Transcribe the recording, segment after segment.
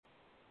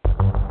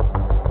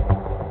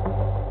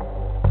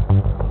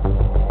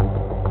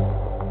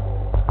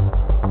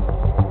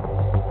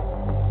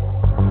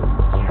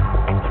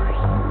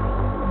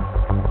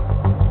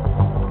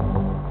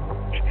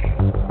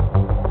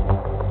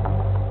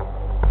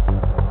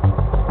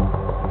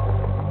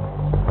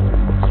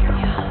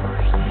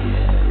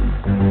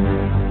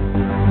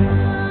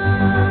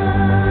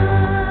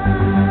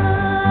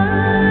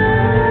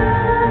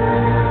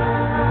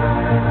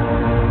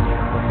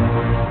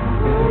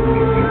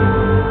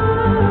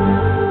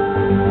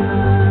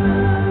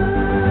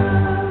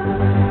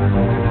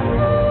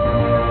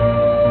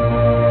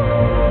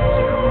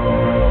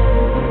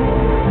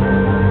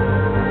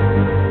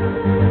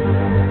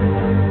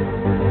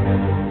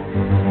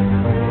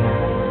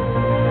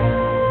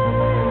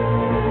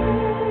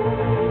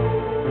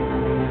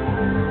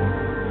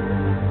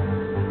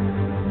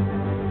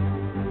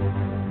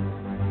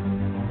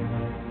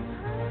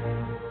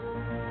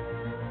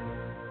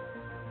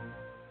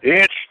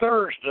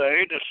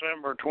Thursday,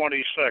 December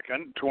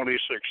 22nd,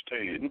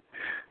 2016.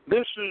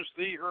 This is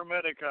the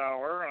Hermetic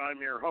Hour.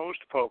 I'm your host,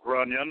 Poke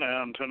Runyon,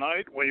 and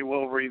tonight we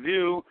will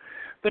review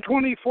the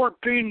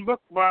 2014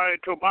 book by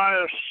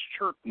Tobias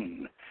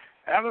Churton,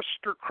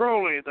 Aleister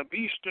Crowley The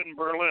Beast in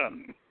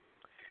Berlin.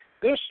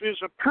 This is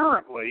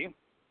apparently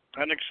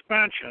an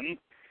expansion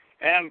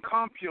and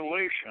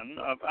compilation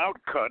of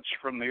outcuts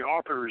from the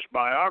author's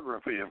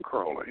biography of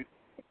Crowley,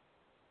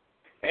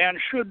 and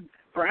should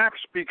perhaps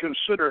be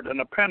considered an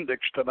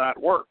appendix to that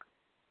work.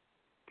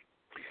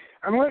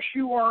 Unless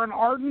you are an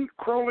ardent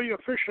Crowley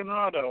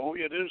aficionado,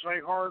 it is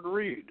a hard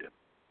read.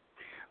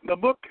 The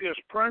book is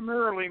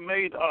primarily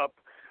made up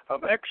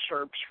of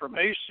excerpts from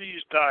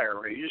A.C.'s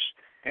diaries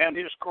and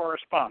his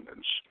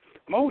correspondence,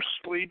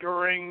 mostly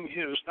during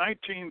his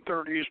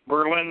 1930s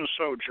Berlin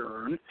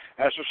sojourn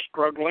as a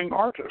struggling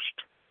artist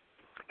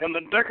in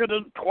the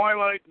decadent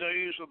twilight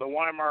days of the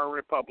Weimar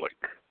Republic,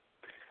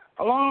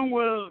 along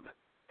with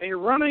a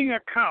running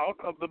account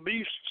of the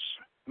Beast's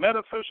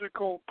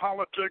metaphysical,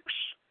 politics,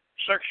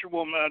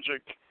 sexual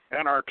magic,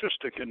 and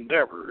artistic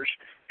endeavors.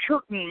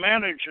 Churton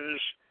manages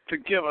to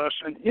give us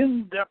an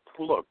in-depth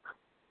look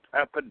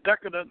at the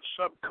decadent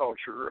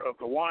subculture of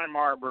the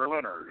Weimar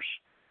Berliners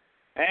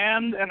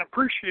and an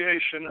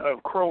appreciation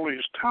of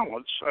Crowley's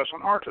talents as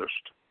an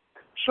artist.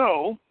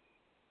 So,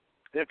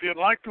 if you'd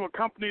like to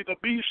accompany the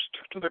Beast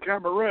to the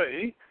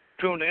Cabaret,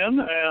 tune in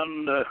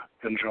and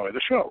enjoy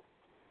the show.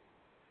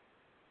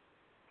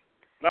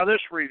 Now,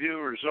 this review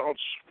results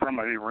from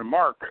a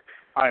remark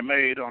I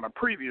made on a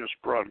previous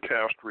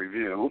broadcast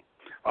review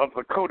of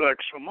the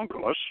Codex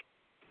Homunculus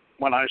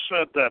when I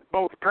said that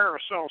both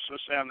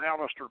Paracelsus and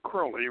Aleister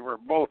Crowley were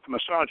both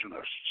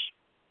misogynists.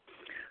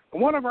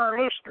 One of our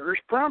listeners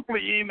promptly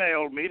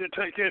emailed me to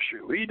take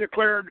issue. He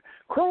declared,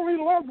 "Crowley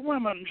loved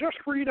women. Just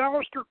read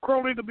Aleister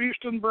Crowley The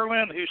Beast in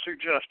Berlin," he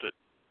suggested.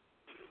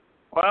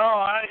 Well,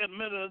 I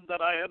admitted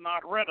that I had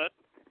not read it,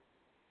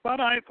 but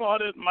I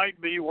thought it might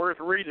be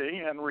worth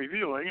reading and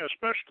reviewing,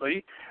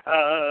 especially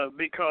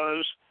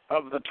because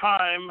of the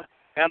time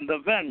and the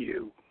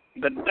venue,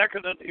 the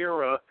decadent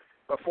era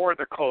before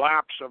the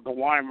collapse of the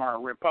Weimar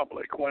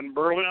Republic, when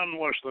Berlin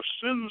was the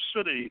sin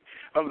city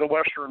of the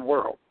Western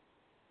world.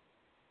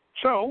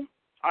 So,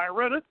 I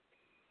read it,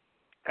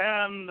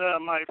 and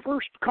my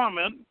first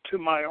comment to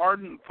my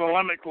ardent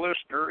polemic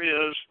listener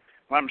is,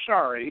 I'm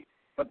sorry,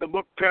 but the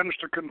book tends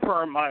to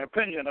confirm my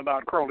opinion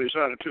about Crowley's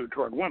attitude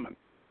toward women.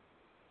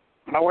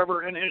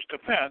 However, in his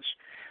defense,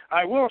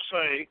 I will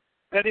say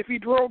that if he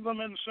drove them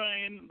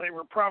insane, they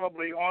were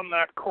probably on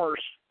that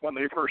course when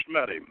they first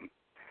met him.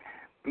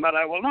 But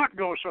I will not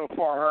go so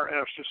far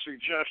as to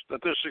suggest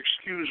that this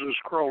excuses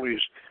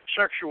Crowley's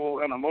sexual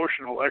and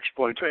emotional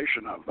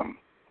exploitation of them.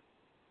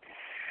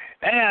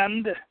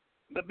 And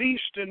The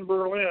Beast in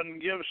Berlin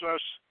gives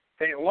us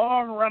a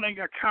long-running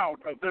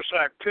account of this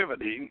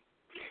activity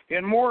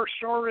in more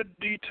sordid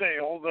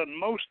detail than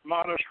most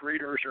modest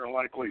readers are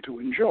likely to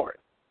enjoy.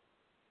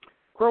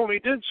 Crowley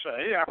did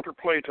say, after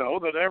Plato,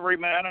 that every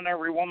man and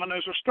every woman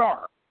is a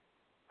star.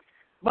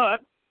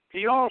 But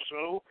he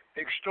also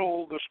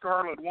extolled the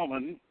scarlet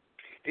woman,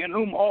 in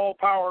whom all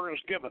power is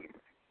given.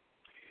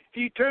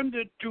 He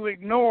tended to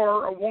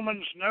ignore a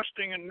woman's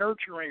nesting and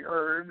nurturing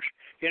urge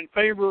in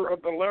favor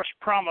of the less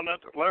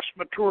prominent, less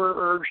mature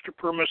urge to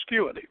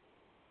promiscuity.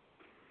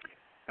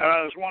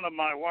 As one of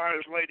my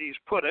wise ladies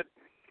put it,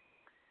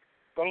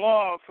 the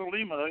law of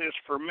Thelema is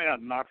for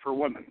men, not for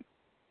women.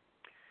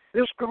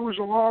 This goes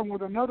along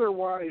with another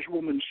wise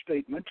woman's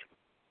statement,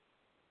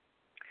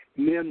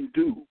 men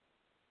do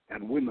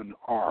and women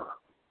are.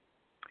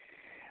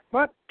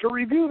 But to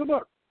review the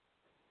book,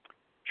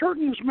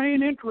 Churton's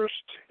main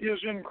interest is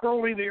in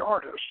Crowley the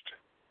artist,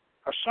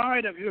 a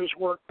side of his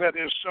work that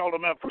is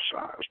seldom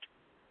emphasized.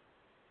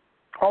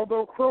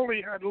 Although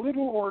Crowley had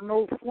little or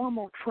no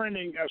formal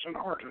training as an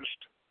artist,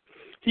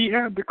 he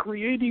had the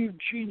creative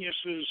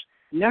genius's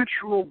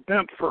natural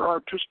bent for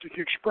artistic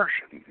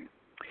expression.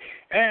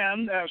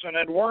 And as an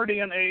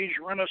Edwardian age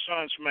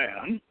Renaissance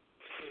man,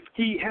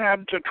 he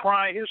had to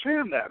try his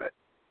hand at it.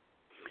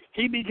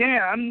 He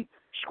began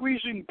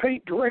squeezing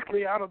paint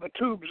directly out of the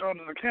tubes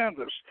onto the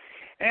canvas,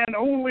 and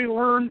only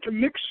learned to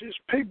mix his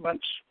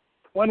pigments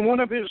when one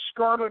of his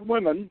scarlet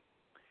women,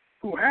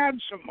 who had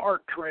some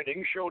art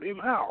training, showed him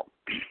how.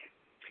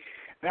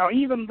 Now,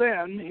 even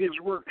then, his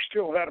work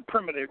still had a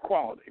primitive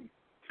quality,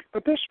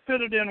 but this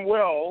fitted in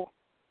well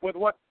with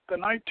what the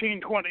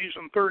 1920s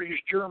and 30s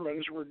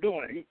Germans were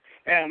doing,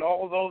 and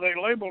although they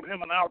labeled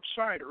him an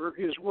outsider,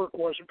 his work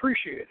was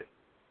appreciated.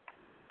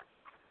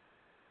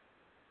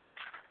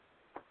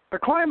 The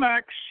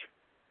climax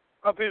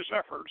of his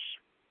efforts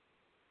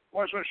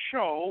was a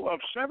show of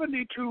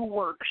 72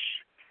 works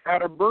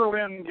at a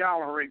Berlin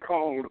gallery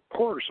called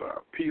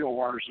Porza,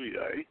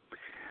 P-O-R-Z-A,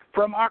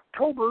 from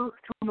October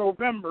to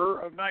November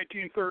of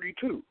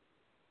 1932.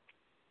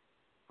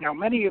 Now,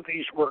 many of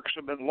these works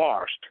have been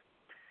lost,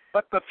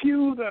 but the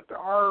few that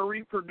are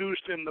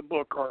reproduced in the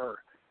book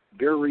are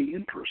very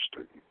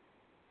interesting.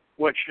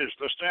 which is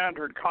the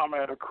standard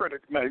comment a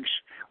critic makes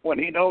when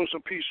he knows a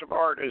piece of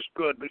art is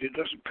good, but he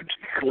doesn't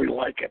particularly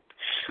like it.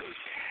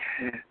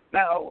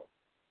 Now,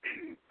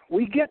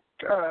 we get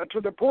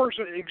to the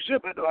Porza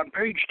exhibit on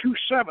page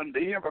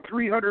 270 of a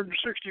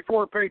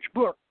 364-page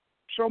book.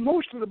 So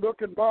most of the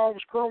book involves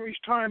Crowley's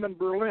time in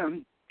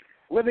Berlin,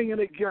 living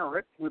in a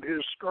garret with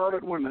his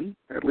scarlet women,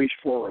 at least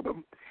 4 of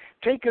them,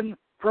 taken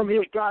from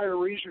his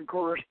diaries and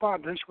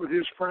correspondence with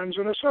his friends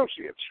and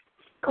associates,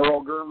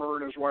 Karl Germer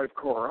and his wife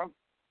Cora,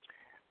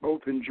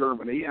 both in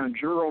Germany, and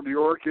Gerald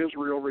York,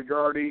 Israel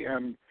Regardie,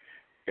 and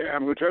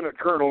Lieutenant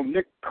Colonel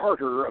Nick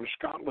Carter of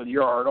Scotland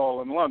Yard,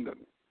 all in London.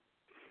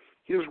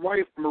 His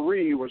wife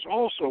Marie was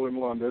also in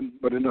London,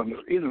 but in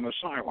an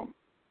asylum.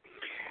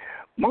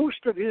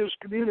 Most of his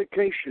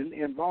communication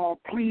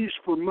involved pleas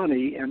for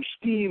money and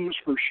schemes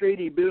for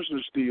shady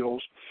business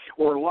deals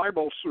or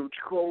libel suits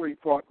Crowley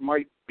thought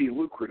might be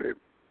lucrative.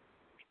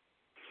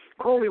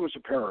 Crowley was a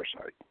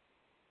parasite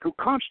who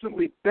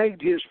constantly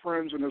begged his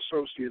friends and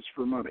associates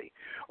for money,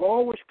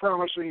 always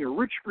promising a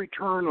rich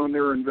return on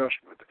their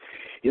investment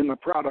in the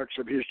products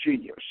of his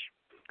genius.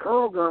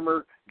 Karl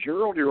Germer,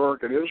 Gerald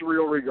York, and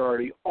Israel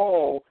Regardie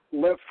all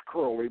left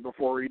Crowley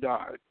before he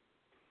died,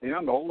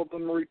 and all of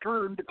them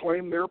returned to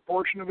claim their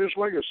portion of his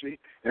legacy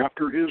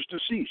after his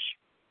decease.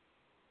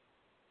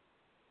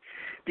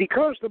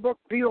 Because the book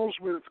deals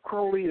with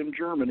Crowley in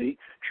Germany,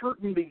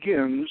 Churton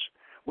begins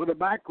with a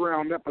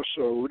background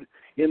episode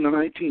in the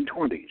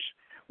 1920s,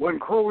 when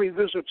Crowley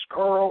visits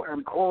Karl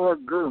and Cora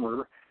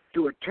Germer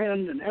to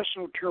attend an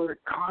esoteric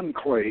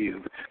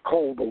conclave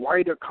called the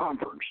WIDA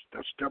Conference.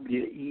 That's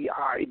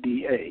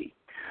W-E-I-D-A.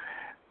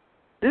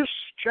 This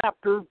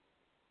chapter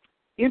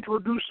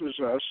introduces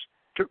us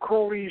to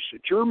Crowley's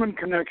German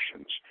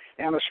connections,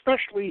 and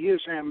especially his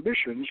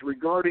ambitions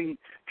regarding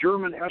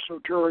German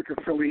esoteric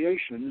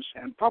affiliations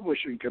and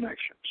publishing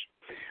connections.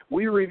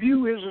 We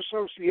review his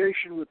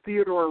association with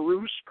Theodor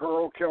Roos,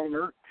 Karl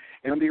Kellner,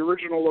 and the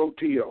original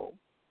OTO.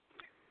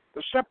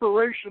 The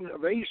separation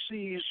of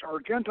AC's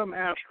Argentum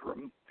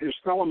Astrum, his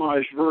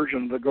thelemized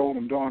version of the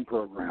Golden Dawn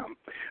program,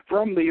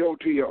 from the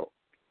OTO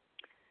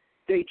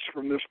dates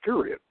from this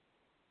period,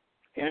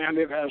 and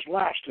it has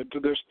lasted to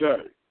this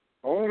day.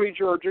 Only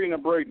Georgina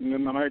Brayton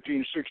in the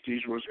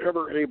 1960s was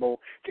ever able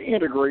to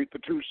integrate the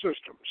two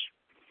systems.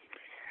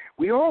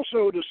 We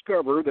also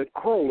discover that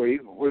Crowley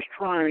was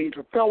trying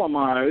to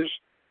thelemize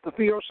the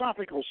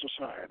Theosophical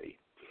Society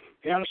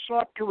and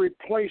sought to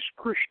replace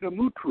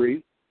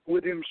Krishnamurti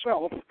with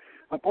himself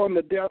upon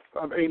the death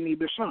of Annie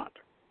Besant.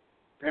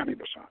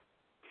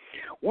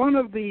 One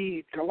of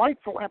the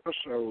delightful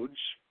episodes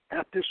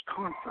at this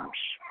conference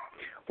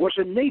was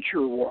a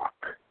nature walk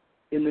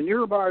in the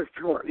nearby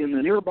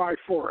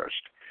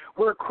forest,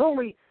 where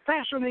Crowley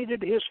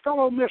fascinated his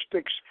fellow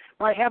mystics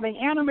by having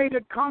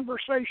animated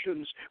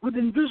conversations with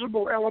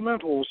invisible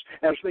elementals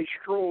as they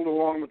strolled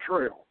along the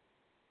trail.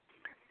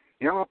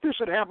 Now, if this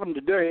had happened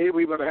today,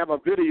 we would have a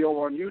video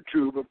on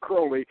YouTube of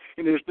Crowley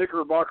in his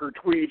knickerbocker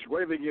tweeds,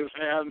 waving his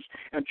hands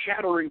and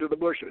chattering to the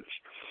bushes.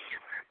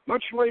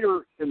 Much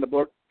later in the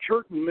book,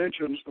 Churton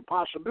mentions the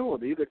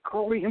possibility that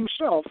Crowley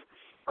himself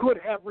could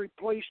have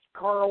replaced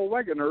Carl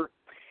Wegener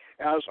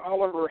as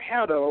Oliver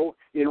Haddo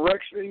in Rex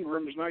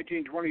Ingram's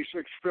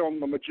 1926 film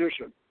The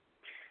Magician.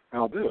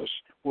 Now, this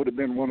would have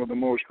been one of the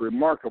most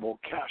remarkable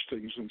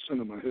castings in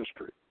cinema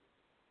history.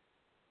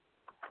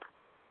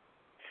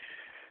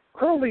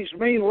 Crowley's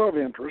main love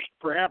interest,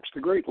 perhaps the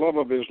great love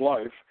of his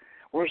life,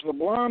 was the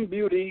blonde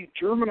beauty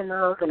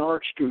German-American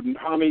art student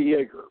Hanne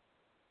Jaeger.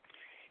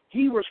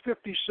 He was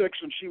 56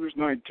 and she was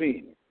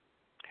 19.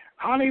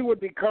 Hanne would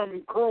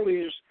become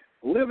Crowley's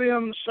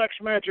live-in sex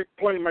magic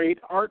playmate,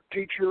 art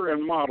teacher,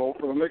 and model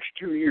for the next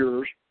 2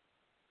 years.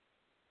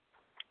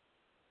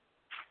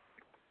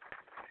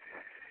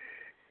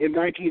 In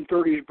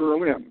 1930s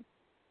Berlin,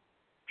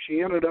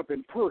 she ended up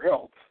in poor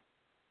health,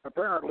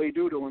 apparently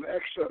due to an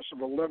excess of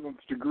 11th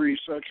degree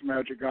sex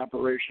magic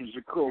operations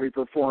that Crowley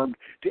performed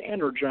to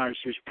energize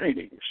his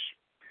paintings.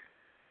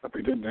 But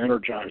they didn't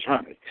energize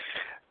Hanne.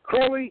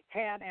 Crowley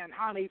and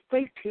Hanne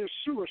faked his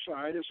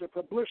suicide as a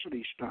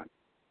publicity stunt,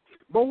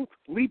 both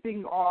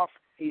leaping off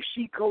a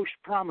seacoast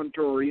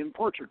promontory in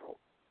Portugal.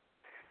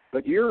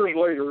 But years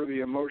later,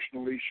 the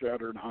emotionally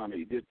shattered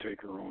Hanne did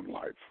take her own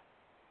life.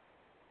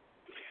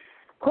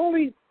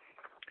 Crowley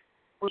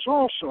was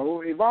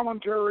also a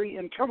voluntary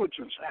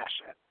intelligence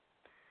asset,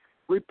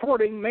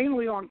 reporting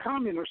mainly on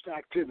communist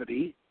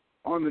activity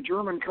on the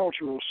German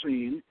cultural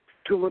scene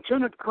to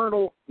Lieutenant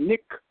Colonel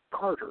Nick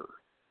Carter,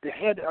 the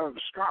head of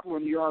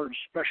Scotland Yard's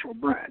special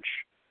branch.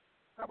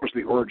 That was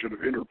the origin of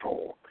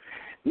Interpol.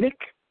 Nick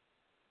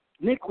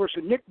was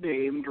a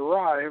nickname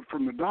derived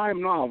from the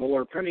dime novel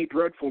or penny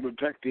dreadful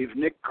detective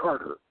Nick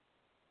Carter.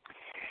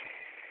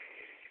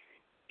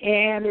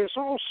 And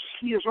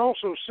he is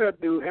also said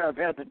to have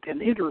had an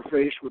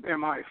interface with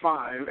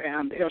MI5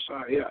 and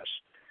SIS.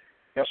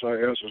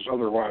 SIS is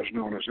otherwise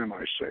known as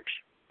MI6.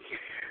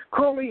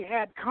 Crowley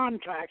had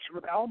contacts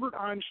with Albert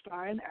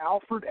Einstein,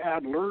 Alfred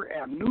Adler,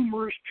 and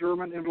numerous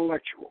German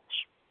intellectuals.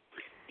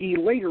 he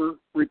later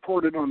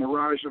reported on the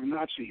rise of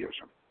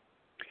Nazism.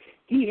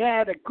 He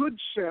had a good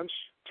sense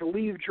to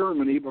leave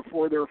Germany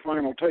before their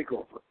final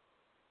takeover.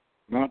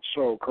 Not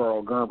so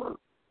Karl Gerber.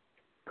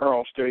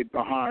 Karl stayed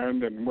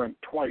behind and went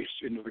twice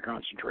into the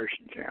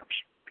concentration camps.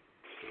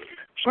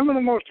 Some of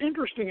the most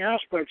interesting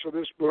aspects of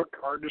this book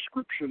are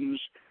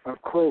descriptions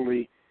of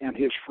Crowley and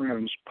his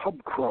friends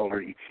pub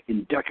crawling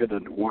in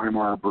decadent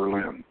Weimar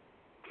Berlin.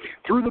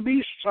 Through the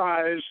Beast's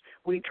eyes,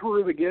 we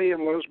tour the gay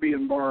and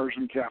lesbian bars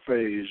and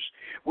cafes,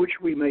 which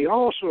we may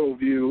also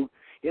view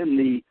in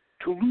the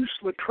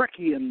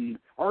Toulouse-Lautreckian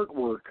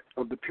artwork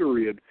of the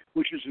period,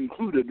 which is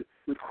included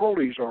with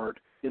Crowley's art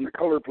in the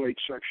color plate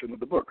section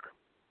of the book.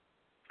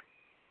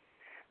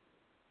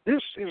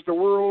 This is the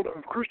world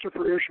of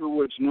Christopher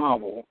Isherwood's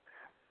novel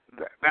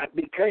that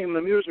became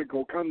the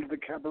musical Come to the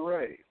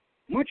Cabaret.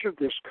 Much of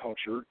this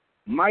culture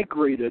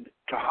migrated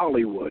to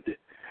Hollywood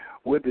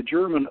with the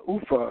German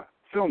UFA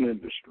film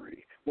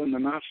industry when the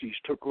Nazis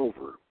took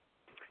over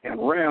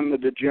and ran the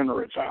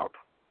degenerates out.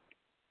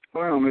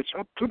 Well, it's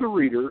up to the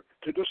reader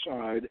to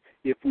decide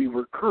if we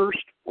were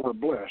cursed or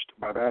blessed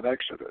by that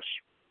exodus.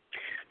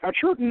 Now,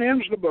 Churton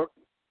ends the book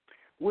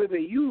with a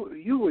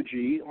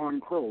eulogy on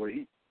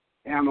Crowley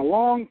and a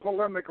long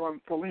polemic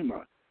on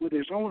Thelema with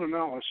his own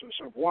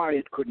analysis of why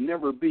it could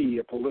never be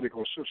a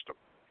political system.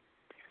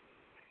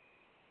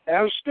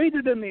 As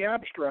stated in the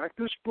abstract,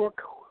 this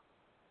book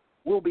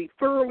will be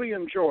thoroughly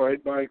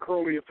enjoyed by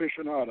Crowley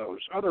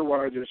aficionados.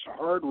 Otherwise, it's a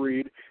hard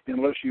read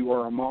unless you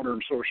are a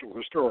modern social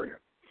historian.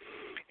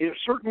 It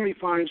certainly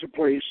finds a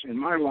place in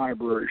my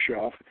library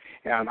shelf,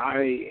 and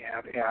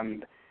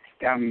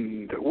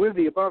with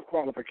the above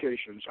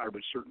qualifications, I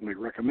would certainly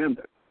recommend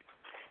it.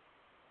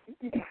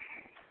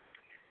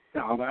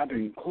 Now, that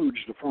includes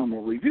the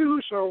formal review,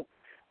 so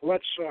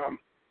let's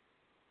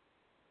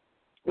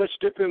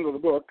dip into the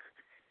book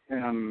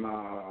and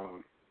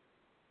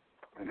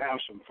have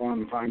some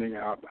fun finding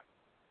out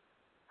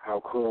how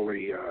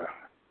Crowley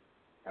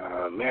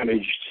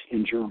managed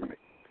in Germany.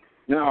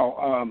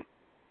 Now,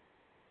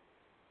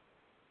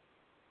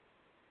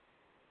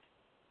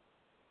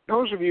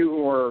 those of you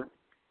who are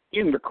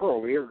into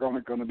Crowley are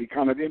going to be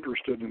kind of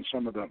interested in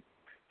some of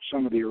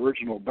the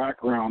original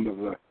background of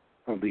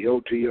the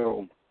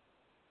OTO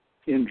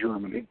in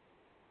Germany,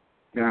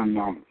 and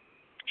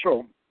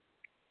so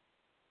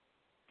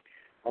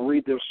I'll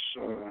read this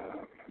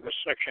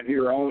section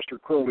here.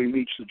 Aleister Crowley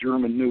meets the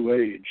German New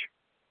Age.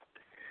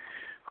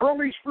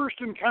 Crowley's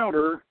first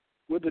encounter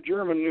with the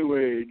German New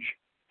Age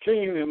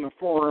came in the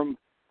form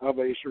of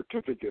a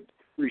certificate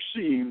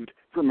received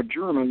from a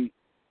German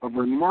of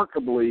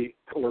remarkably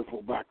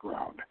colorful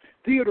background.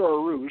 Theodor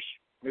Roos,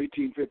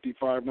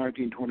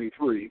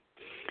 1855-1923,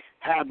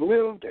 had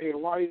lived a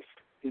life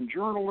in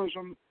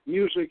journalism,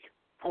 music,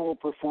 pole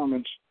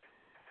performance,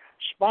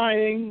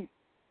 spying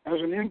as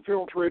an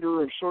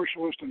infiltrator of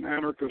socialist and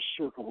anarchist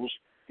circles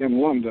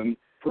in London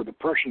for the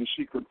Prussian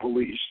secret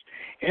police,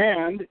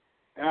 and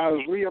as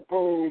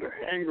Leopold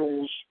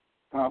Engel's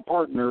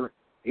partner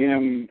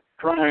in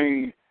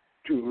trying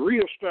to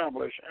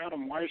reestablish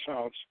Adam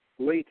Weishaupt's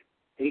late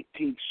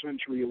 18th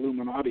century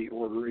Illuminati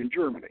order in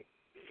Germany.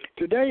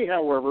 Today,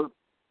 however,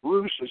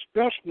 Roos is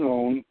best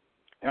known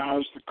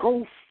as the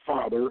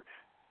co-father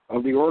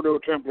of the Ordo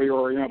Templi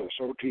Orientis,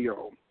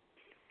 OTO,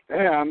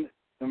 and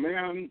the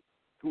man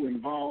who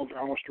involved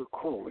Aleister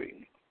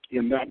Crowley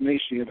in that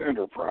nascent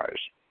enterprise.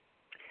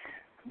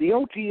 The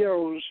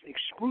OTO's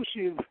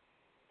exclusive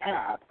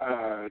path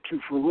to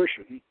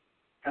fruition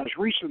has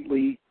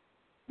recently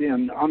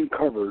been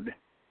uncovered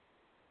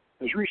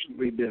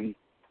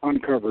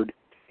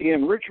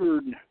in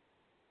Richard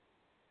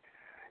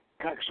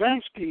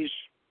Kaksansky's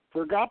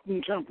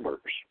Forgotten Templars,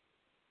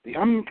 The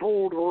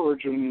Untold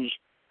Origins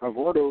of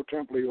Ordo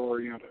Templi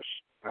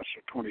Orientis. That's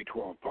a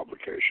 2012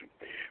 publication,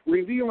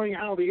 revealing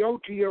how the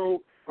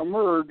OTO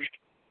emerged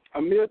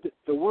amid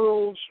the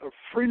worlds of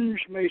fringe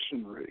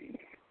masonry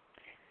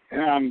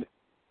and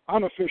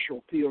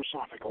unofficial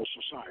theosophical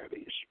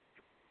societies.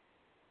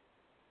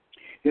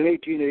 In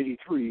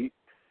 1883,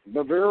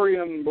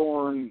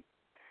 Bavarian-born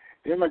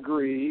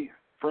emigre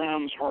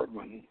Franz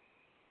Hartmann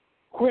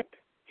quit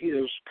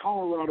his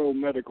Colorado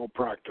medical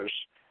practice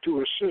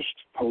to assist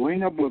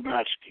Helena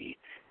Blavatsky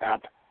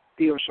at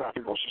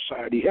Theosophical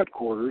Society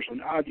headquarters in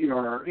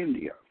Adyar,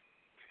 India.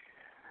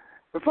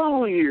 The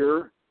following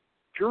year,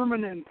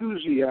 German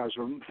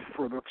enthusiasm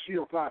for the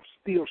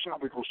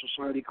Theosophical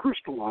Society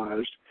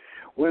crystallized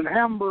when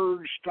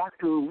Hamburg's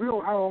Dr.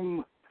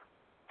 Wilhelm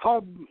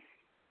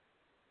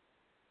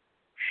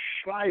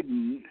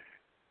Hubschleiden,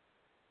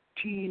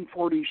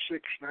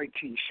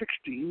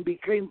 1846-1916,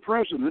 became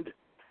president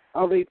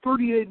of a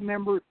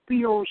 38-member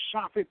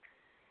Theosophic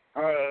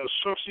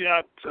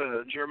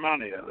Societe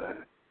Germania.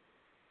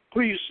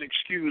 Please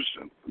excuse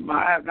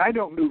I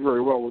don't do very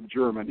well with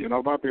German. You know,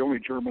 about the only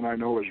German I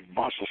know is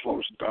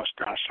Wasserschloss das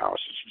Gasthaus.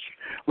 It's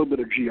a little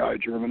bit of GI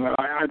German.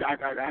 I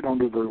don't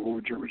do very well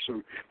with German,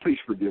 so please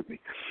forgive me.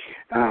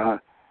 And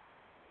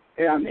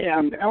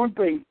I don't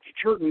think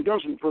Churton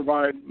doesn't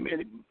provide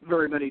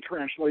very many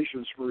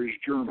translations for his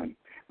German,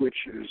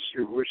 which is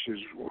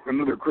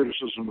another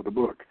criticism of the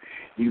book.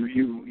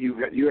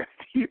 You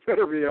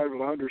better be able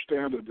to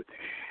understand it.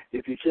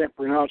 If you can't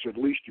pronounce it, at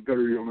least you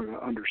better be able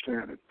to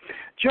understand it.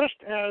 Just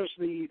as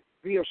the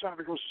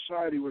Theosophical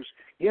Society was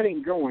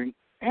getting going,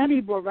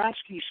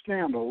 anti-Blavatsky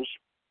scandals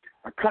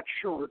cut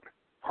short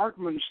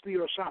Hartman's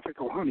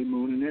theosophical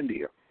honeymoon in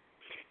India.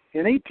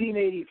 In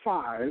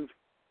 1885,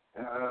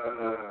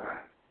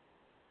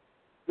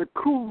 the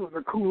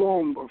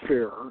Coulomb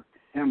affair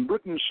and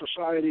Britain's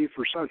Society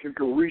for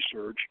Psychical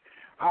Research,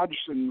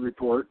 Hodgson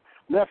report,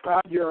 left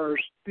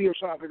Adyar's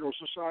Theosophical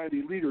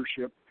Society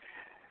leadership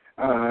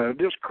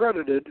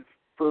discredited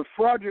for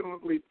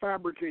fraudulently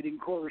fabricating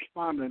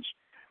correspondence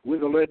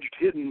with alleged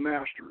hidden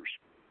masters.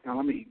 Now,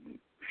 let me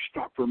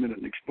stop for a minute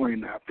and explain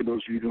that for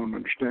those of you who don't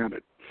understand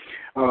it.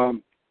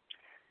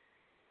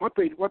 What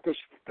the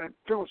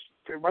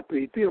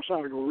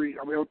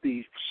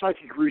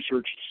Psychic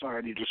Research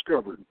Society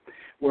discovered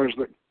was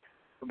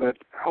that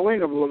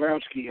Helena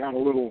Blavatsky had a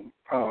little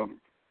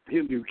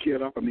Hindu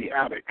kid up in the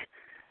attic,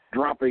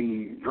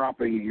 dropping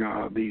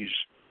these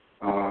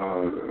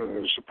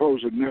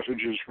supposed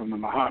messages from the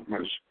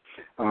Mahatmas.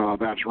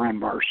 That's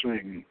Ranbar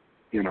Singh,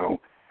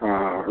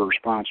 her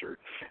sponsor,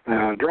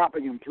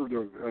 dropping them through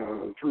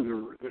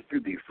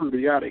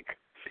the attic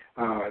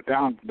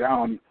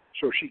down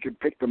so she could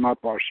pick them up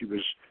while she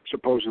was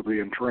supposedly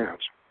in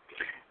trance.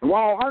 And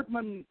while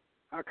Hartman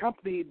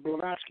accompanied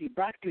Blavatsky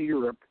back to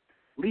Europe,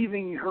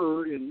 leaving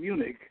her in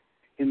Munich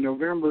in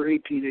November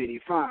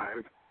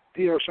 1885,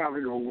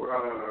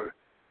 Theosophical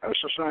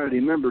Society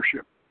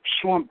membership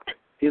slumped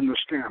in the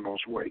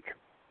scandal's wake.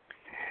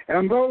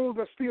 And though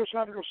the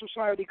Theosophical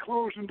Society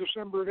closed in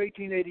December of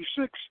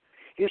 1886,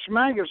 its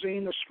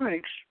magazine, The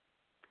Sphinx,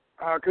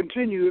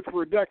 continued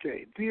for a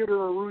decade.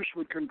 Theodore Roos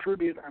would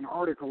contribute an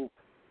article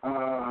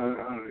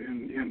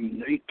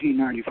in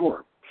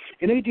 1894.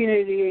 In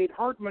 1888,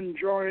 Hartman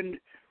joined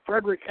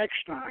Frederick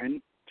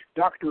Eckstein,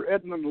 Dr.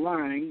 Edmund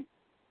Lang,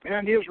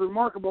 and his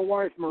remarkable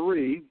wife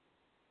Marie,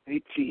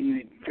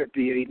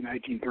 1858 and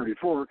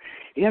 1934,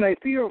 in a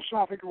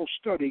theosophical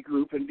study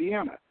group in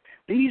Vienna.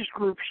 These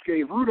groups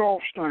gave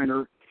Rudolf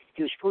Steiner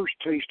his first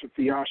taste of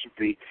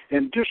theosophy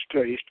and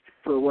distaste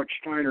for what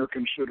Steiner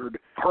considered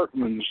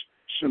Hartman's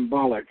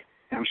symbolic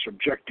and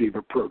subjective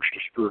approach to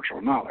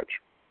spiritual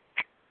knowledge.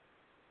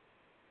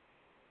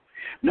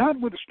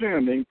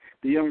 Notwithstanding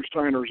the young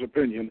Steiner's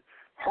opinion,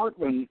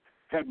 Hartman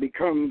had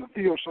become the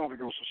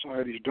Theosophical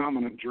Society's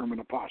dominant German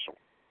apostle.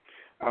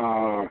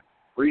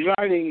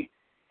 Residing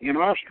in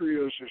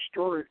Austria's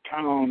historic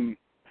town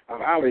of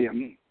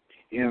Aalien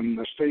in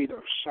the state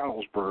of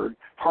Salzburg,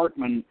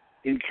 Hartman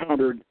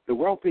encountered the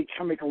wealthy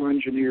chemical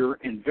engineer,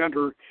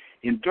 inventor,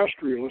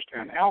 industrialist,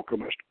 and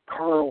alchemist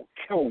Karl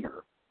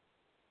Kellner,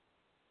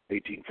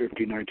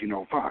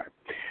 1850-1905.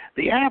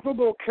 The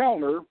affable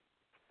Kellner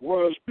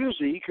was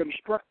busy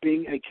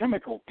constructing a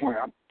chemical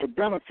plant to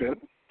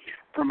benefit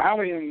from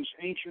Aalien's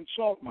ancient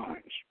salt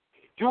mines.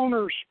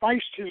 Kellner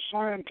spiced his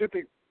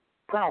scientific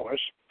prowess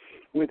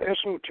with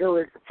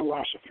esoteric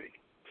philosophy,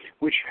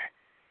 which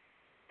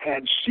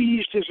had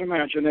seized his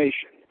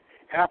imagination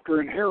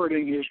after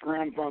inheriting his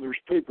grandfather's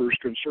papers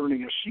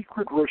concerning a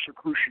secret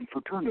Rosicrucian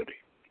fraternity.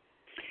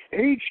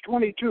 Age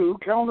 22,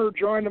 Kellner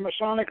joined a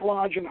Masonic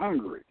lodge in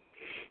Hungary.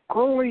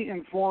 Crowley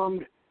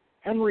informed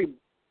Henry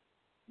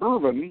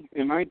Bervin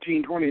in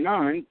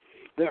 1929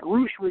 that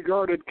Roos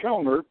regarded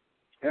Kellner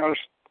as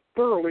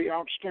thoroughly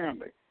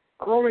outstanding.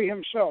 Crowley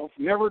himself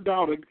never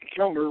doubted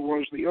Kellner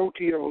was the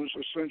OTO's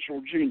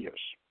essential genius.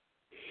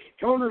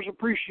 Kellner's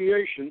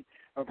appreciation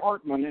of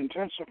Hartman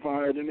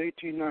intensified in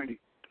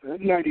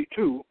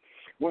 1892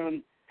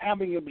 when,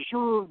 having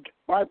observed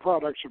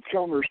byproducts of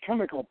Kellner's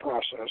chemical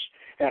process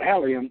at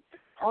Aalien,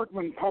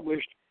 Hartman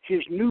published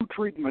his new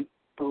treatment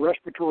for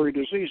respiratory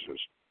diseases.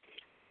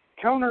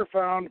 Kellner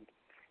found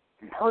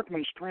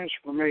Hartman's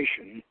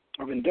transformation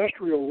of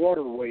industrial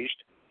water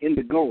waste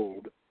into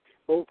gold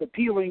both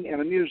appealing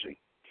and amusing.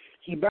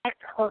 He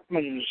backed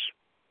Hartman's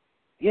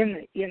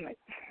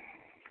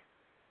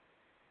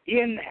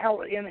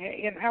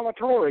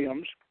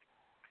inhalatoriums,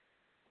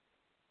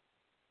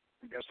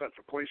 I guess that's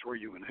a place where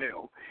you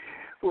inhale,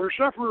 where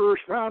sufferers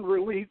found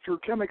relief through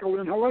chemical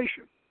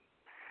inhalation.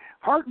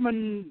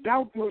 Hartman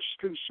doubtless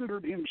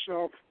considered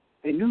himself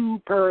a new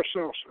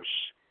Paracelsus.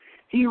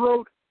 He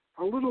wrote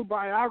a little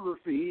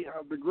biography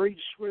of the great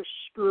Swiss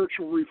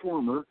spiritual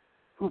reformer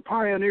who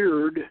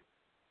pioneered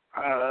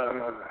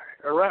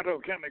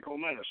eratochemical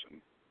medicine.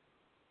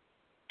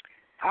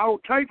 How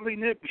tightly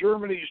knit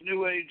Germany's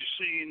New Age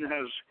scene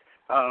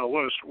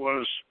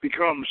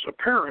becomes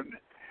apparent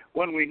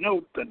when we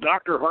note that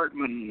Dr.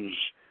 Hartman's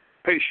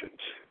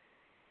patient,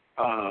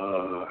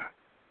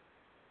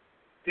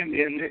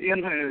 in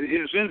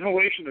his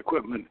inhalation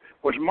equipment,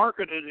 was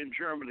marketed in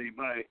Germany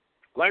by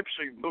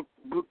Leipzig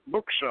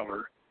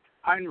bookseller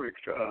Heinrich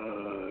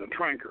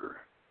Trenker.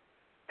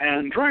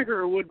 And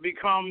Trenker would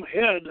become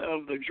head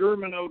of the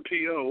German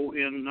OTO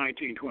in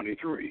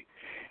 1923,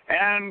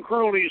 and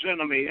Crowley's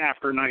enemy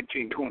after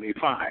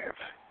 1925.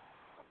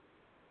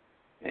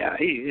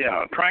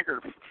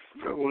 Tranker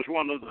was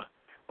one of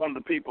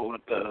the people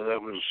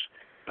that was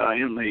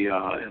in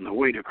the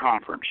Weta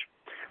conference.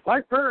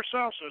 Like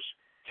Paracelsus,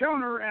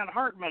 Kellner and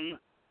Hartman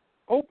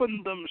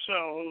opened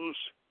themselves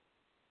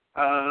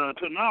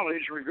to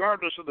knowledge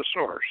regardless of the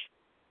source.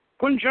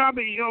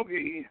 Punjabi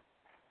yogi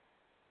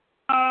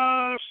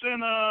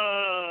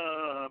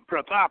Sena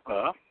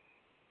Pratapa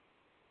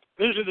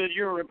visited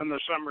Europe in the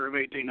summer of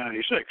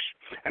 1896,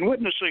 and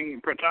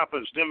witnessing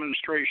Pratapa's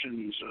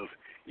demonstrations of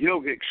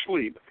yogic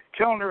sleep,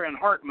 Kellner and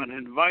Hartman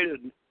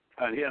invited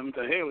him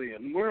to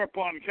Halion,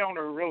 whereupon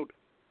Kellner wrote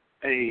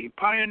a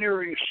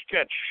pioneering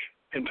sketch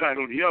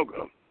entitled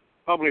Yoga,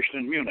 published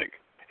in Munich.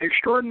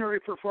 Extraordinary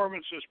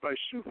performances by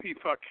Sufi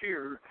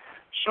fakir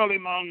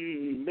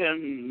Suleiman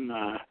bin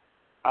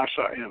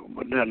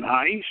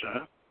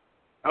Aisa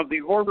of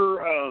the Order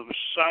of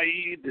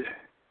Said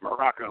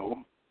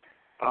Morocco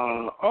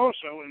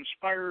also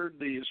inspired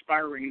the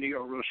aspiring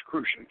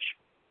Neo-Rosicrucians.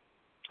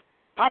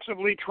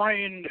 Possibly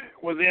trained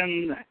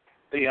within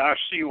the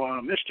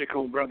Asiwa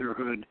mystical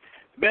brotherhood,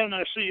 Ben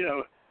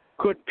Asiya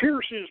could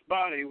pierce his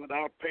body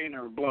without pain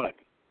or blood.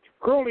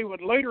 Crowley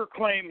would later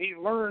claim he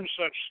learned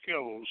such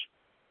skills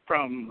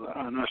from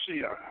an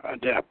Asiya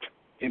adept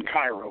in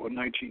Cairo in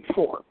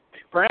 1904.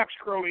 Perhaps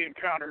Crowley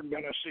encountered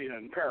Ben Asiya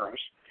in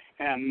Paris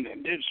and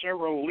did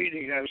several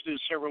leading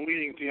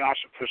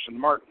theosophists and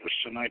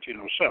Martinists in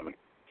 1907.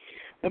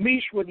 The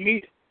Beast would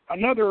meet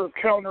another of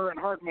Kellner and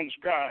Hartman's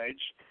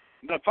guides,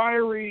 the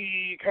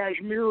fiery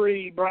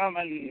Kashmiri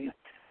Brahmin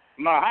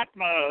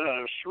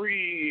Mahatma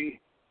Sri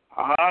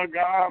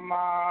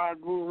Agama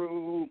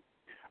Guru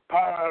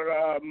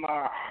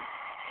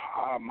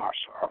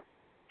Paramahamsa,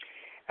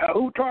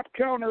 who taught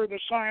Kellner the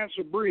science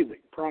of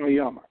breathing,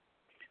 pranayama.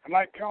 And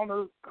like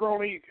Kellner,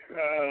 Crowley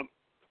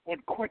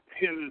would quit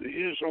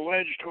his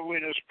alleged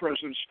holiness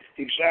presence,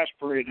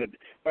 exasperated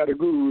by the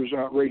Guru's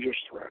outrageous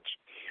threats.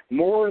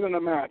 More than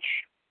a match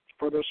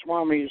for the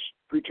Swami's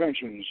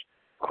pretensions,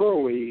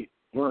 Crowley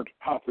learned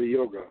Hatha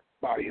Yoga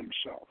by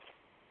himself.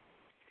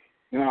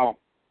 Now,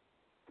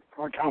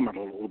 I'll comment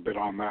a little bit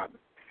on that.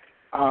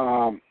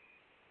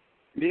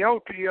 The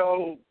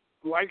OTO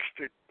likes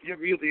to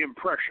give you the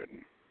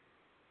impression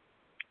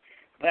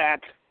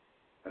that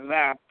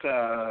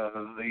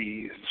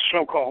the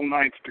so-called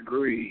ninth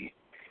degree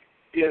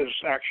is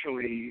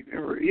actually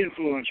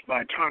influenced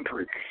by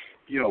tantric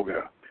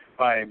yoga,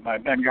 by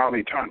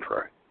Bengali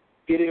tantra.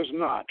 It is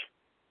not,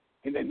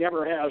 and it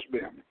never has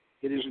been.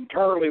 It is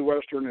entirely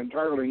Western,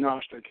 entirely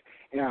Gnostic,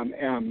 and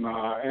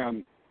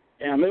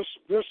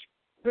this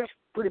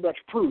pretty much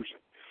proves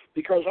it,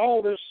 because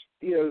all this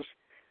is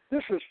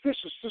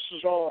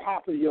all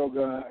Hatha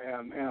yoga,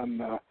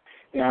 and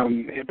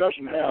it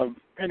doesn't have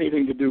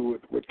anything to do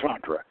with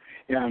tantra,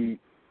 and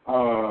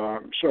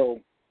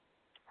so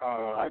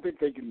I think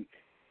they can.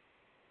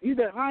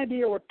 The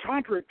idea with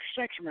tantric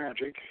sex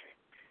magic.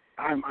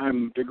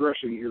 I'm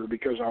digressing here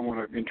because I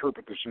want to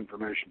interpret this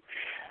information.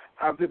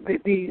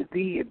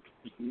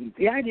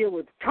 The idea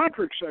with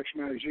tantric sex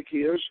magic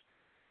is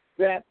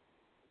that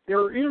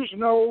there is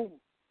no.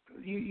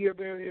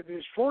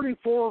 There's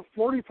 44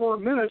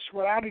 minutes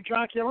without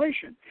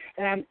ejaculation,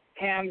 and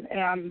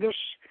this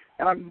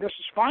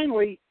is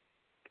finally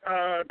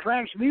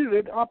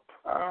transmuted up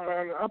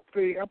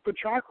the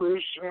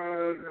chakras,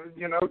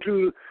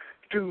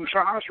 to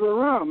Sahasrara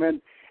Ram,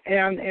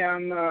 and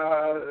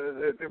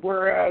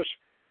whereas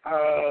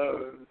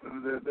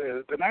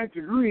the ninth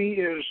degree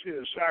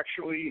is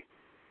actually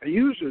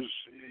uses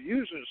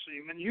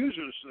semen,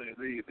 uses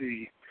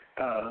the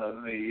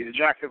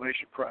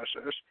ejaculation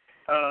process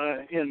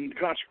in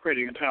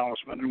consecrating a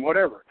talisman and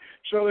whatever.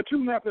 So the two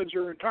methods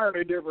are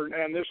entirely different,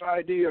 and this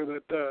idea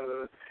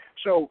that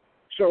so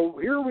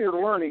here we are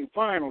learning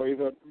finally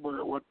that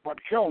what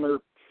Kellner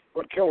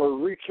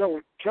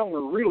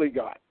really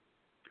got.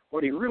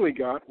 What he really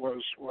got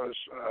was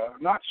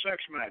not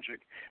sex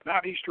magic,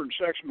 not Eastern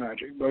sex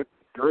magic, but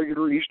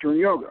regular Eastern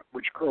yoga,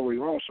 which Crowley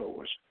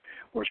also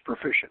was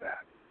proficient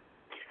at.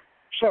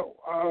 So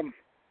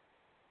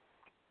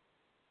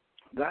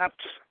that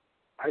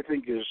I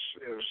think is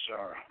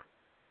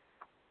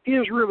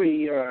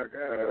really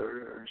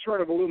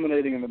sort of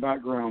illuminating in the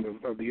background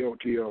of the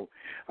OTO.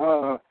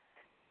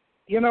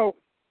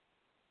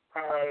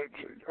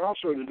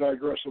 Also to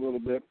digress a little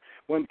bit,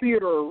 when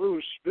Theodore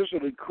Roos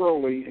visited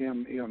Crowley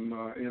in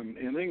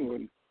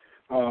England,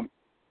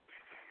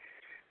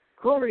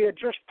 Crowley had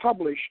just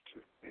published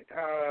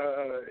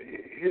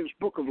his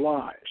Book of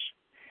Lies,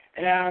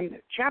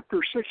 and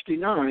chapter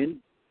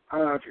 69.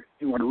 If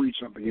you want to read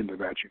something into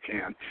that, you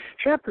can.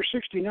 Chapter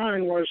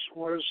 69 was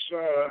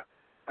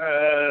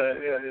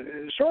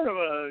sort of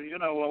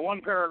a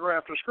one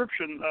paragraph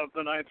description of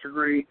the ninth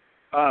degree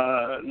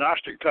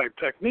Gnostic type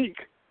technique.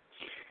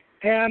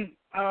 And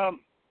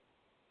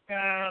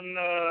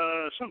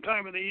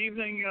sometime in the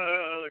evening,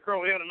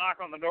 Crowley had a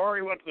knock on the door.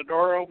 He went to the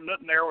door, opened it,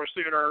 and there was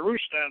Theodore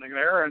Roos standing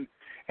there, and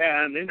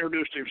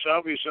introduced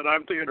himself. He said,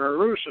 "I'm Theodore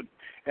Roos,"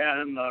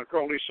 and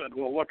Crowley said,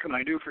 "Well, what can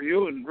I do for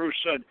you?" And Roos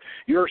said,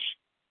 "You're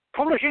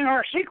publishing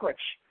our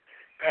secrets."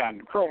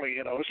 And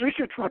Crowley,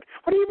 secrets. What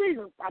do you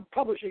mean? I'm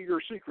publishing your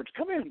secrets.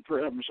 Come in,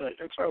 for heaven's sake.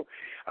 And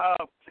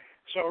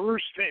so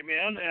Roos came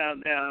in,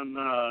 and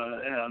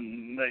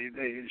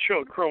they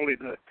showed Crowley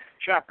the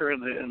chapter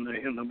in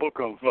the book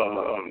of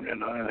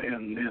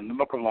in the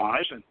book of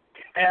lies,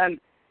 and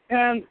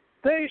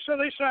they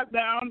sat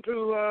down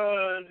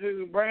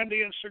to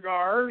brandy and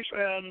cigars,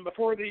 and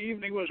before the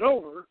evening was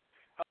over,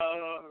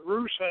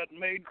 Roos had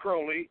made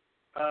Crowley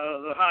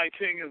the High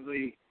King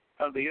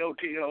of the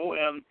OTO,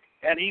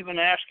 and even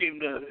asked him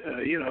to,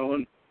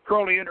 and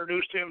Crowley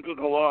introduced him to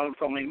the law of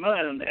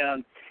Thelema,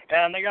 and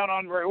they got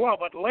on very well.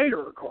 But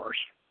later, of course,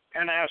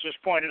 and as is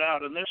pointed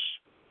out in this,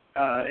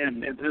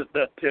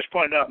 that is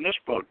pointed out in this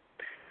book,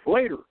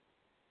 later,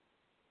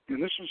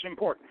 and this is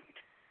important,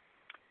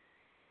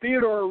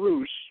 Theodore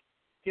Roos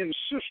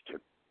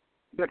insisted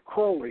that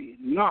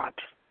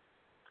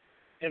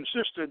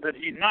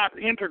he not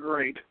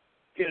integrate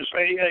his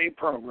AA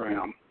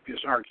program, his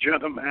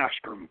Argentum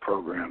Astrum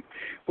program,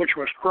 which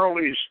was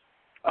Crowley's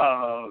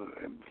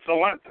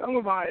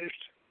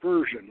televised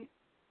version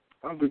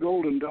of the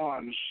Golden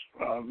Dawn's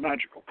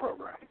magical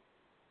program.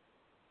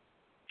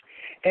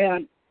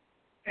 And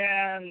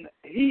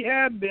he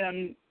had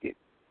been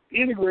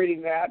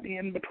integrating that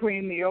in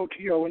between the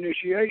OTO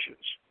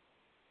initiations,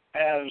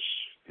 as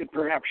it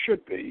perhaps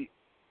should be.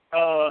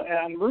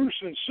 And Roos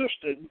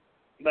insisted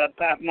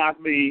that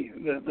not be,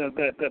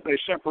 that they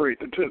separate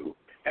the two.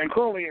 And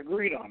Crowley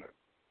agreed on it.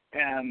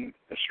 And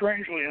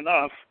strangely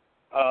enough,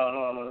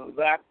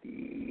 that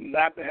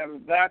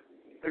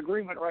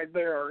agreement right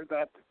there,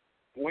 that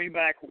way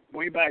back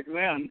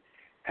then,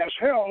 has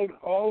held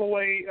all the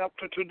way up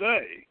to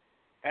today.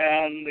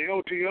 And the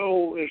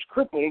OTO is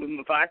crippled in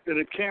the fact that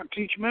it can't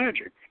teach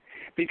magic,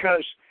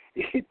 because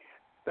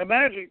the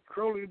magic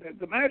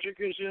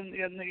is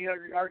in the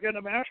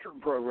Argentum Astrum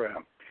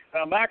program.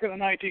 Back in the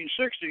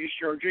 1960s,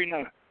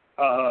 Georgina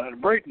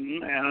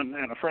Brayton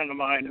and a friend of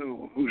mine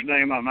whose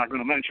name I'm not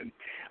going to mention,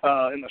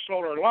 in the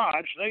Solar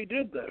Lodge, they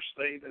did this.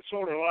 The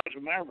Solar Lodge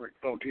of Maverick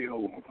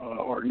OTO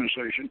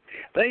organization,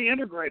 they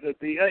integrated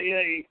the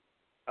AA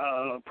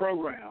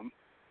program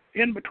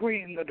in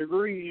between the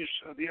degrees,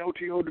 the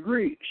OTO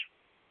degrees,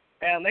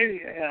 and they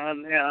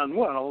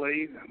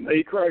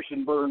crashed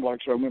and burned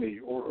like so many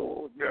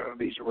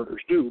these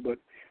orders do.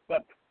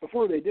 But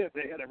before they did,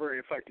 they had a very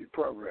effective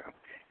program,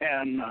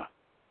 and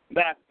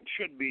that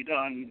should be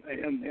done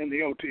in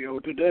the OTO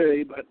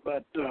today. But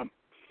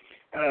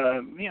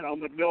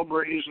Bill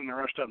Braze and the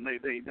rest of them,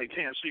 they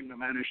can't seem to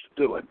manage to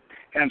do it.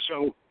 And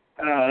so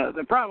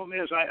the problem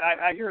is,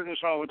 I hear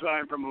this all the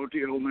time from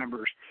OTO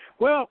members.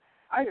 Well,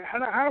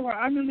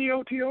 I'm in the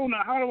OTO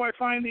now. How do I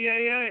find the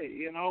AA?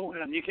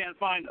 And you can't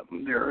find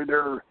them. They're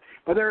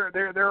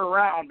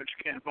around, but you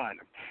can't find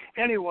them.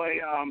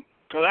 Anyway,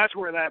 so that's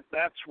where that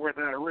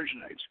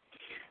originates.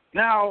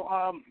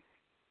 Now,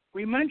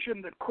 we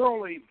mentioned that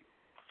Crowley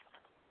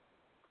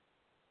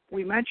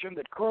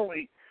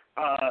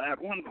at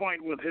one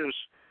point with his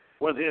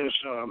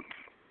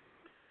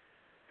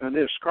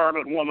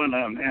Scarlet Woman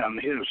and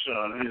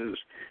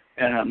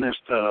this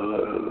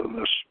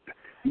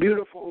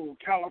beautiful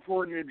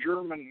California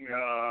German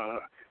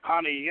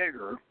Hanne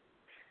Jaeger,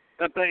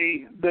 that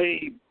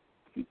they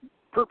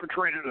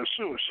perpetrated a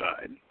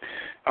suicide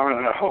or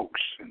a hoax,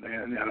 and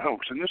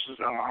this is,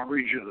 I'll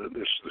read you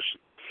this.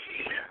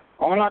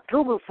 On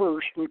October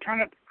 1st,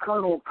 Lieutenant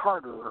Colonel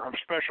Carter of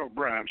Special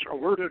Branch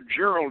alerted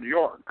Gerald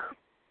York,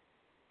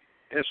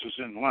 this is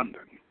in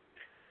London,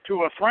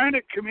 to a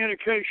frantic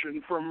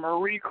communication from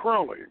Marie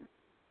Crowley.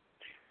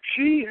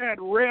 She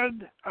had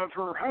read of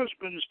her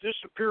husband's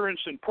disappearance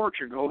in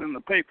Portugal in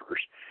the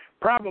papers,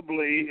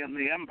 probably in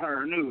the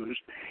Empire News,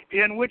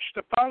 in which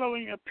the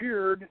following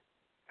appeared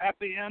at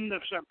the end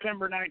of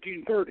September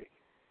 1930.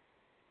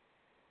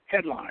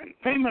 Headline: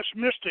 Famous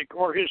Mystic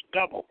or His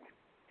Double.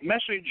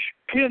 Message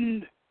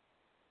pinned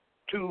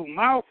to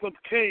mouth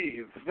of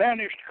cave,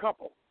 vanished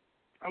couple.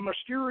 A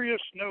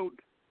mysterious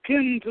note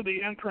pinned to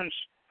the entrance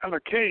of a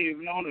cave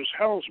known as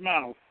Hell's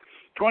Mouth,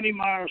 20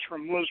 miles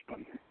from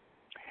Lisbon.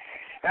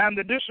 And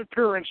the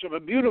disappearance of a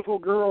beautiful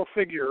girl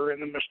figure in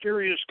the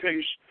mysterious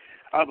case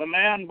of a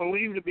man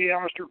believed to be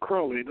Aleister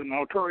Crowley, the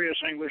notorious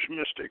English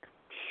mystic,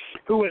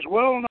 who is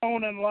well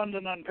known in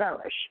London and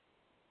Paris,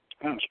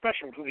 and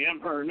special to the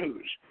Empire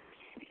News.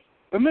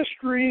 The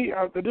mystery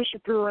of the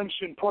disappearance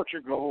in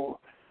Portugal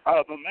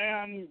of a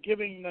man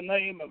giving the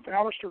name of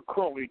Aleister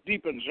Crowley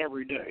deepens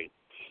every day.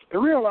 The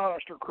real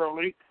Aleister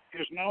Crowley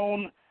is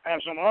known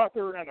as an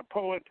author and a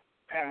poet,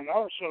 and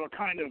also a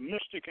kind of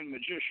mystic and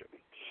magician.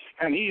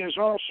 And he is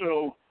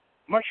also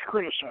much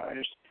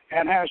criticized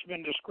and has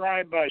been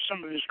described by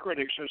some of his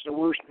critics as the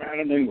worst man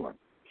in England.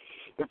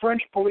 The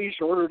French police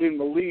ordered him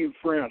to leave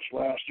France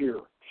last year.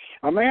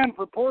 A man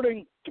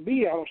purporting to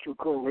be Aleister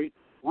Crowley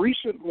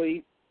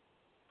recently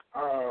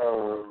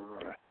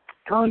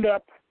turned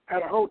up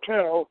at a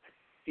hotel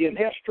in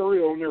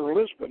Estoril near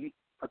Lisbon,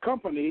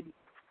 accompanied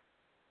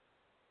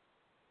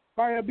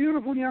by a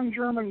beautiful young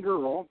German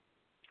girl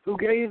who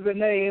gave the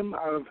name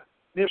of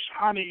Miss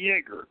Hanne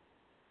Jaeger.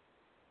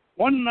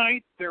 One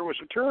night, there was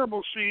a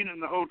terrible scene in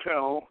the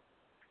hotel,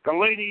 the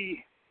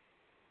lady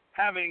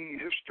having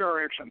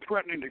hysterics and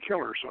threatening to kill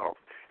herself,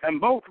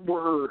 and both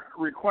were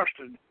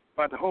requested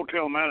by the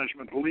hotel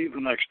management to leave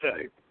the next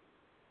day.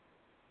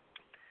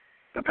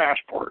 The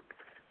passport.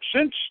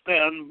 Since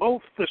then,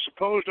 both the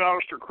supposed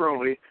Aleister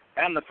Crowley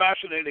and the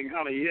fascinating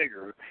Honey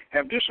Yeager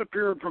have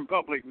disappeared from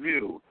public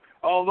view,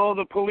 although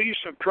the police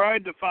have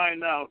tried to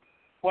find out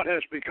what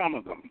has become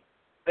of them.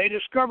 They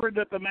discovered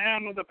that the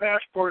man with the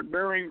passport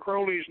bearing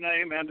Crowley's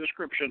name and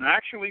description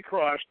actually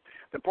crossed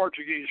the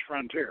Portuguese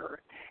frontier.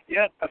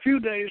 Yet, a few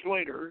days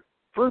later,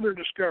 further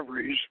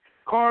discoveries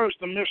caused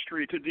the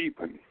mystery to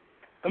deepen.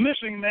 The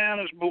missing man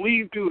is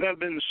believed to have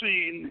been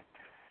seen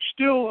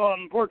still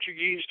on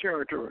Portuguese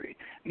territory.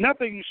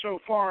 Nothing so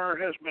far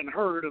has been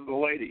heard of the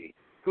lady,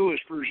 who is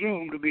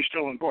presumed to be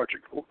still in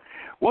Portugal.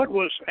 What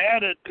was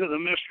added to the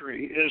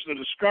mystery is the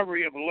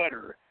discovery of a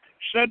letter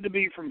said to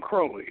be from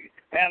Crowley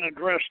and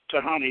addressed to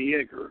Honey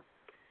Yeager,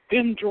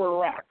 pinned to a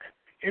rock.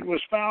 It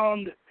was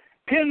found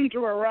pinned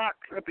to a rock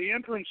at the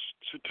entrance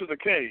to the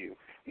cave,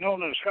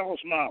 known as Hell's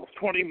Mouth,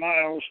 20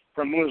 miles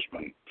from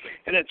Lisbon.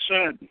 And it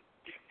said,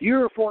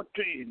 Year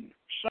 14,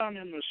 sun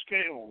in the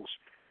scales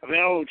of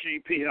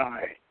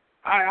LGPI.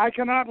 I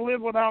cannot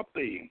live without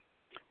thee.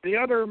 The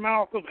other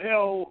mouth of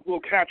hell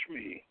will catch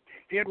me.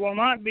 It will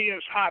not be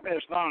as hot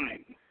as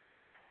thine.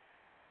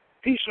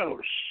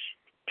 Pesos,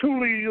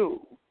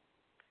 Tuliu.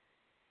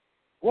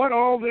 What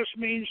all this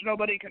means,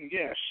 nobody can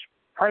guess.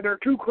 Are there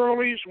two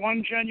Crowleys,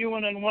 one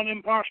genuine and one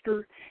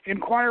imposter?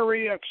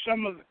 Inquiry at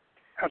some of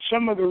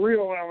the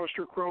real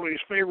Aleister Crowley's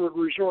favorite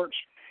resorts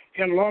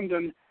in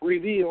London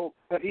reveal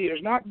that he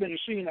has not been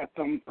seen at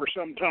them for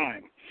some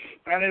time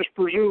and is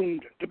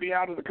presumed to be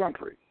out of the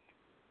country.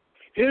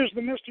 Is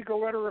the mystical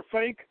letter a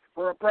fake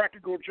or a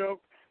practical joke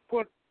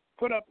put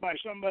up by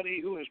somebody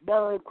who has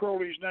borrowed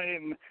Crowley's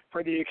name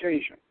for the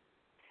occasion?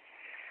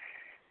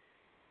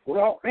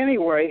 Well,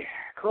 anyway,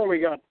 Crowley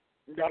got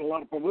a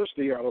lot of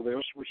publicity out of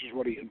this, which is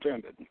what he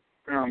intended.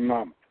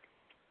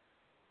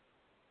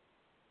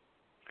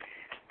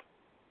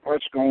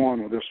 Let's go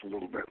on with this a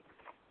little bit.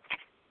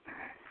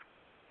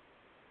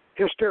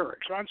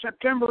 Hysterics. On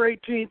September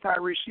 18th, I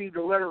received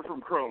a letter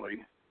from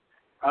Crowley.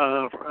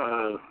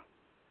 So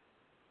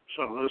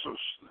this is...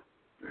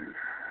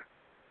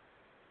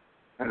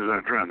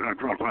 I'm trying to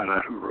find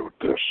out who wrote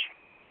this.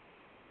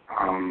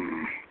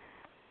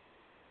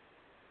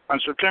 On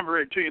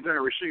September 18th, I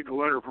received a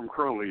letter from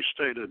Crowley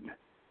stated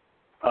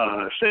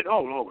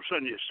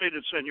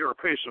Senor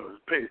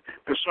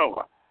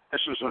Pessoa.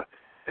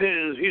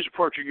 He's a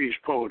Portuguese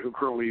poet who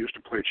Crowley used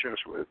to play chess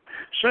with,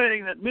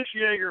 saying that Miss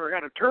Yeager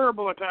had a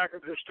terrible attack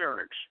of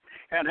hysterics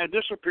and had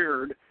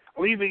disappeared,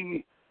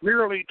 leaving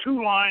merely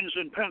 2 lines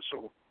in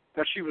pencil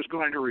that she was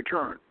going to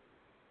return.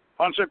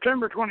 On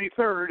September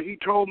 23rd, he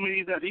told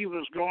me that he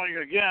was going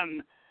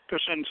again to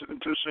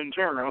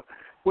Centeno,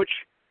 which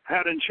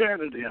had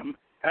enchanted him,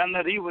 and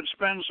that he would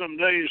spend some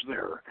days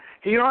there.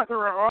 He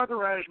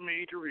authorized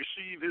me to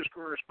receive his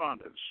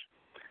correspondence,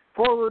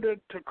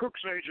 forwarded to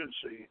Cook's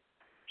agency,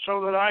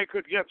 so that I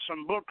could get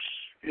some books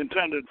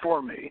intended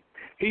for me.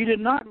 He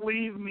did not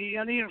leave me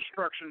any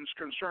instructions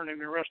concerning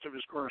the rest of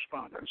his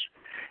correspondence.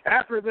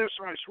 After this,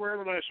 I swear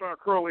that I saw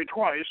Crowley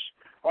twice,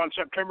 on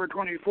September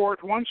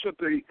 24th, once at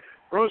the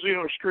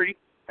Rosio Street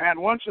and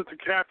once at the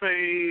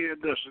Café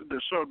de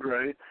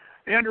Sodre,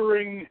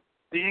 entering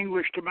the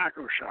English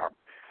tobacco shop.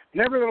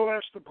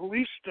 Nevertheless, the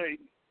police state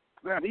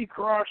that he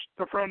crossed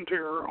the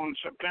frontier on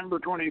September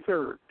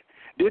 23rd.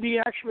 Did he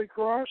actually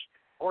cross,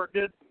 or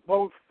did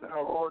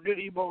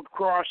he both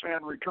cross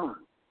and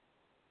return?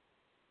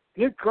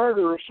 Nick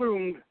Carter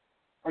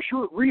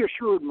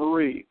reassured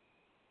Marie.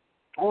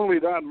 Only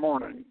that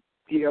morning,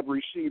 he had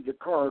received a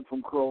card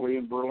from Crowley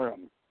in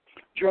Berlin.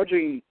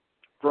 Judging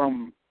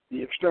from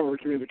the external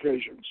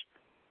communications,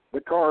 the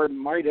card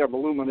might have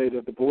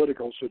illuminated the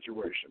political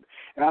situation.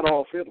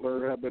 Adolf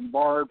Hitler had been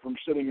barred from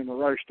sitting in the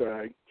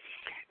Reichstag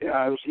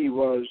as he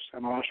was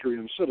an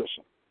Austrian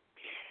citizen.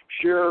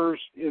 Shares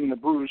in the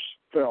Bruce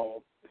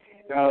fell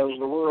as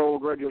the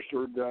world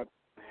registered that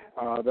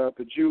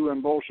the Jew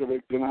and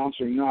Bolshevik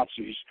denouncing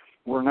Nazis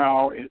were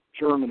now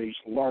Germany's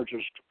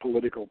largest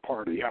political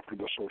party after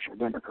the Social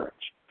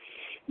Democrats.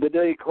 That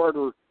day,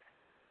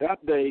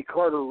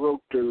 Carter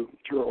wrote to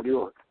Gerald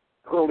York.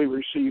 Crowley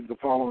received the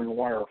following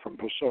wire from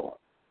Pessoa.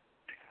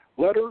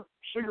 Letter,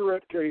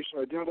 cigarette case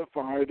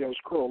identified as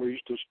Crowley's,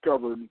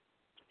 discovered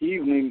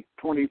evening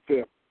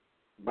 25th,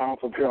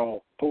 mouth of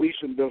hell, police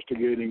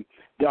investigating,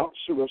 doubt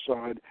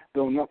suicide,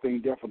 though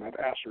nothing definite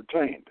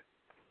ascertained.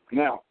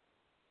 Now,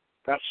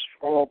 that's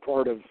all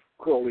part of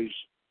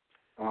Crowley's,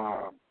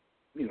 plans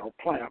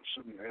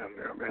and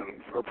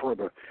for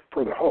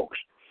the hoax.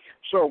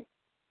 So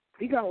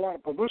he got a lot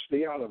of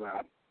publicity out of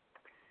that,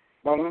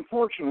 but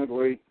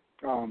unfortunately,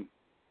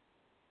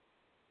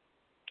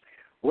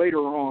 later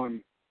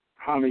on,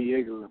 Honey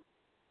Yeager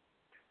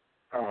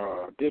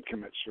did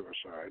commit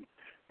suicide,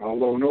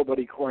 although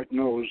nobody quite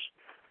knows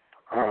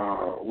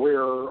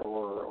where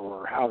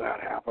or how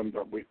that happened.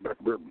 But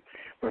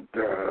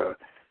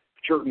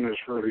Churton is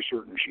fairly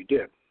certain she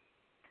did.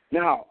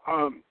 Now,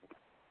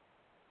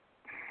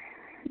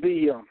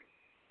 the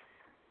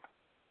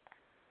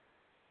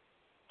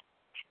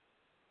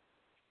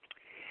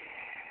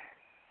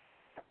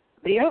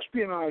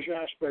espionage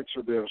aspects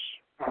of this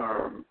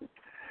are,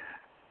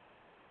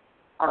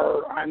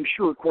 I'm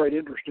sure, quite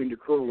interesting to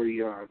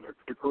Crowley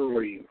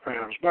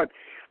fans. But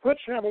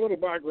let's have a little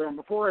background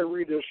before I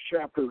read this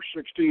chapter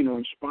 16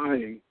 on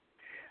spying.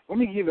 Let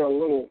me give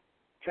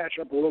catch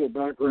up a little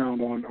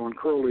background on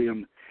Crowley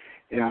and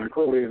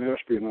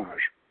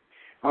espionage.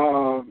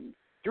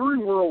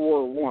 During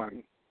World War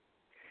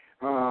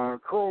I,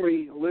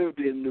 Crowley lived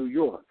in New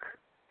York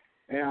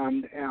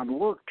and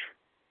worked.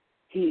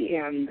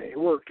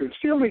 It's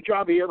the only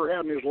job he ever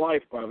had in his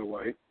life, by the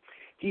way.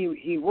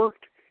 He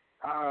worked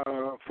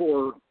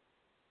for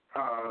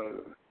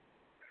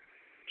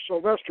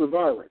Sylvester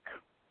Weyrich,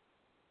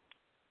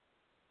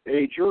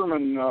 a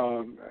German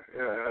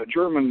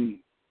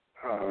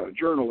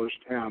journalist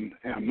and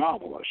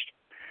novelist,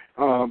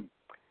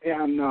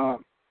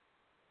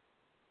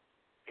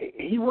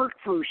 he worked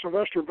for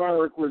Sylvester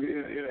Weyrich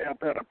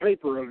at a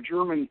paper, a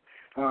German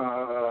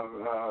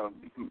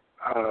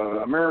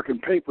American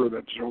paper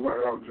that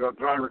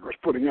Weyrich was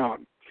putting out,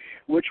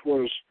 which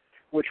was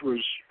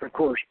of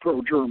course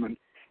pro-German,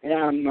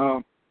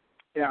 and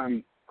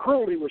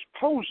Crowley was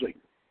posing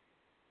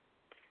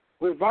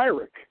with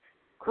Weyrich.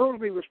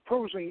 Crowley was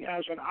posing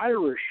as an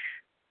Irish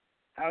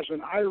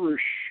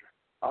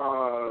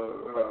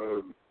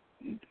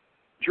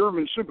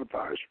German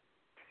sympathizer.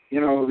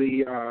 You know,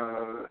 the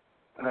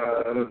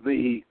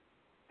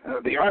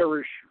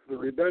Irish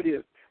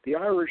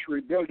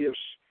rebellious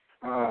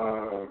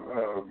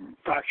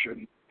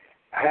faction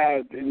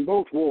had in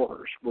both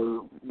wars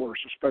were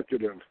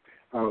suspected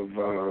of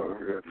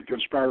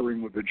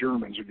conspiring with the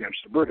Germans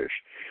against the British.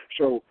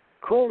 So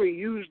Crowley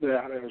used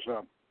that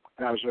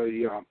as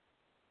a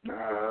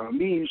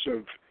means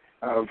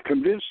of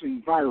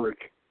convincing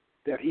Weyrich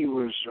that he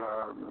was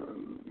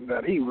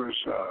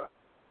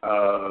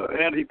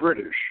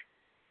anti-British,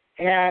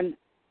 and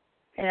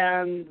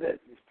that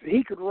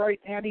he could write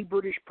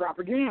anti-British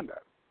propaganda.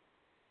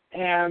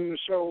 And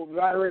so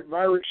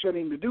Weyrich sent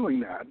him to doing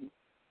that.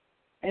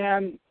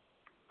 And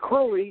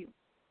Crowley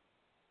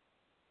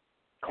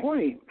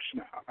claimed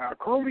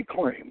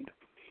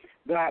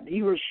that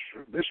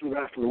this was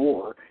after the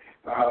war,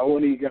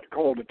 when he got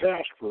called to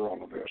task for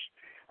all of this.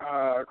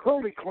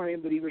 Crowley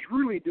claimed that he was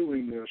really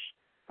doing this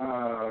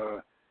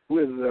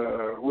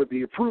with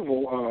the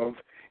approval of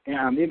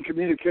and in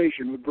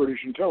communication with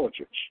British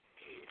intelligence.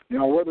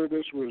 Now, whether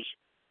this was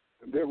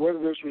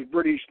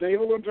British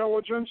naval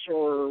intelligence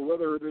or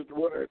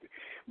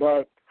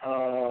but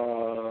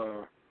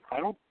I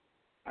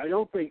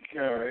don't think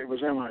it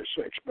was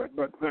MI6.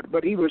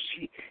 But he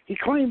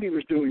claimed he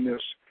was doing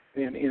this,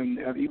 and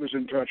he was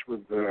in touch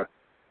with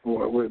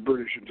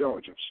British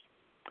intelligence.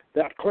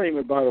 That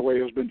claim, by the way,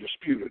 has been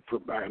disputed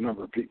by a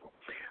number of people.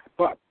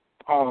 But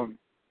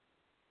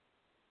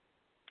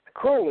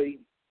Crowley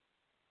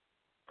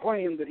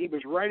claimed that he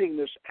was writing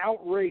this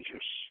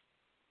outrageous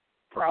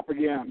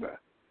propaganda,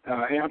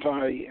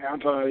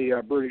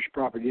 anti-British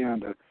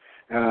propaganda,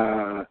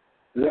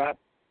 that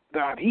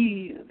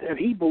he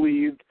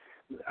believed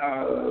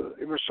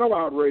it was so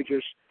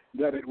outrageous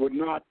that it would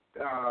not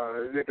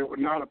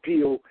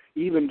appeal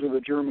even to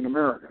the German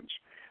Americans.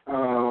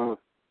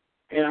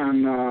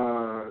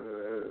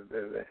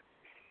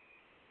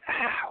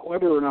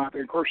 Whether or not,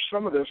 of course,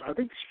 I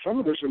think some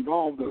of this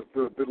involved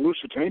the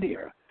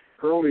Lusitania.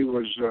 Crowley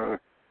was,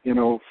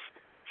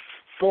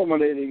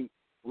 fulminating,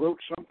 wrote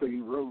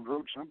something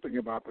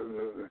about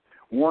the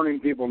warning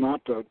people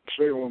not to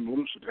sail on the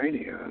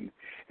Lusitania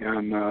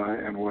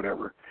and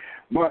whatever.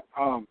 But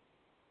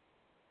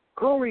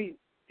Crowley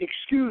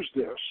excused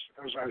this,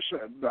 as I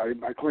said,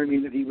 by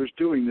claiming that he was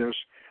doing this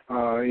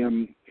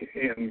in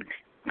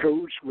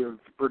cahoots with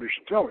British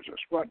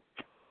intelligence. But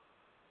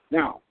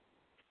now,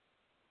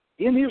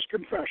 in his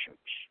confessions,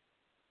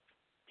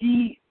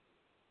 he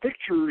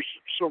pictures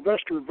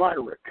Sylvester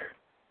Weyrich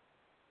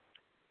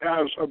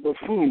as a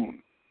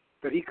buffoon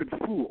that he could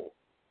fool.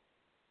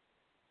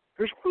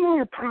 There's one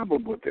other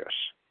problem with this.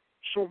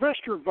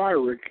 Sylvester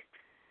Weyrich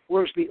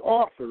was the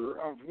author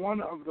of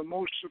one of the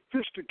most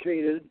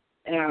sophisticated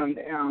and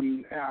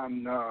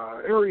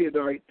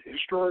erudite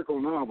historical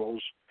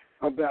novels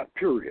of that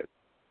period.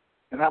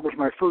 And that was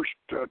my first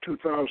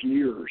 2,000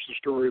 years, The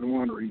Story of the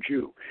Wandering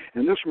Jew.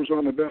 And this was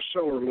on the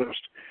bestseller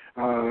list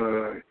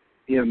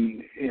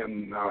in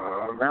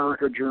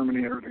America,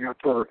 Germany, and everything else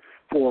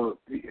for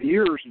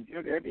years.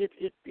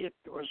 It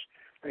was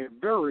a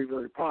very,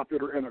 very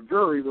popular and a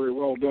very, very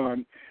well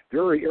done,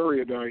 very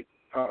erudite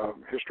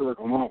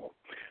historical novel.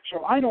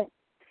 So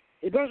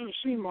it doesn't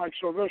seem like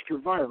Sylvester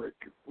Weyrich,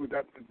 with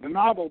the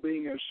novel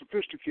being as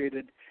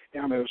sophisticated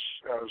and as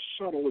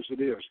subtle as it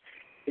is,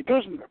 it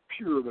doesn't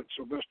appear that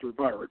Sylvester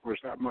Weyrich was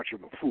that much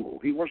of a fool.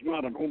 He was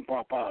not an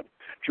umpapad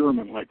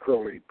German like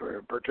Crowley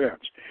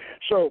pretends.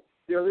 So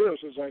there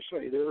is, as I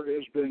say, there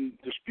has been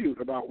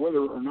dispute about whether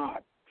or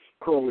not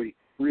Crowley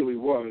really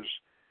was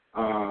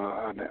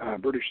a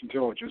British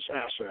intelligence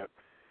asset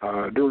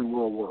during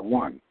World War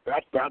I.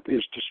 That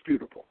is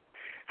disputable.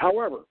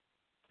 However,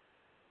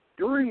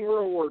 during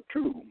World War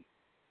II,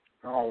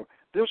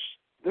 this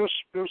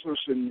business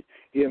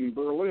in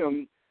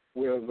Berlin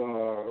with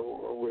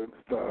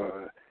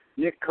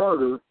Nick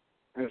Carter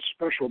and his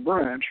special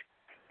branch,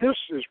 this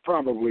is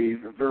probably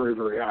very,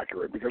 very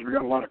accurate because we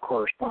got a lot of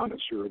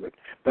correspondence here that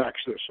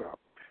backs this up.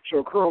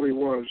 So Crowley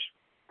was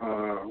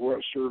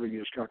serving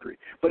his country,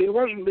 but he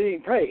wasn't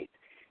being paid.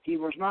 He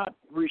was not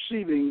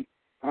receiving,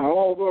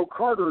 although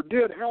Carter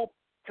did help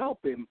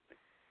him.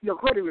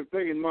 Crowley was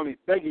begging money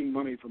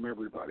from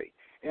everybody,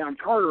 and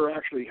Carter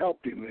actually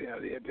helped him.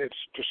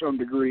 It's to some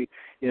degree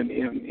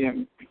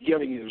in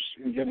getting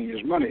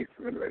his money.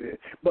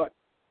 But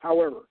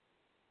however,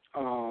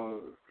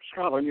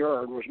 Scotland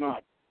Yard was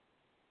not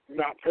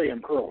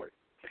paying Crowley,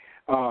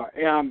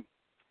 and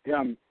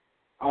in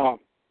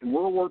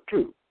World War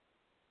II,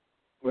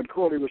 when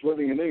Crowley was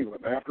living in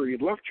England after he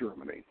had left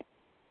Germany,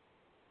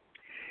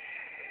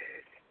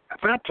 at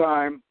that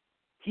time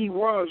he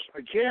was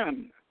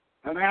again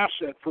an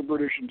asset for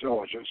British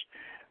intelligence.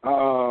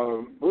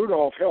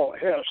 Rudolf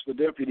Hess, the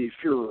deputy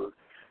Führer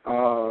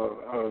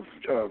of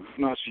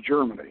Nazi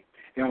Germany,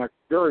 and a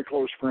very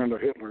close friend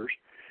of Hitler's,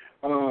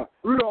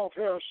 Rudolf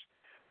Hess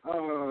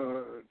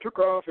took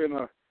off in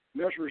a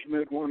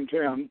Messerschmitt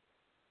 110,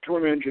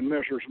 twin-engine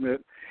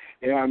Messerschmitt,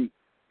 and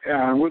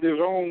with his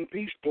own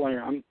peace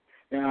plan,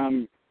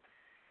 and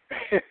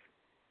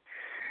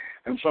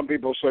and some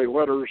people say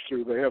letters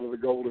to the head of the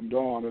Golden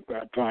Dawn at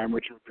that time,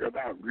 which,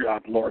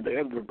 God Lord, the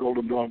head of the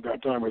Golden Dawn at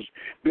that time was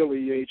Billy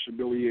Yates, and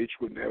Billy Yates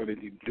wouldn't have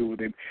anything to do with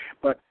him.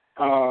 But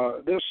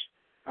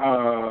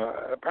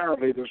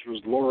apparently this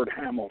was Lord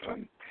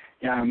Hamilton,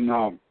 and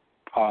that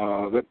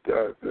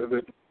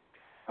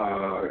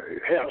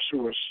Hess,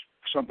 who was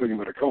something of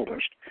an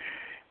occultist,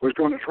 was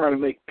going to try to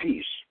make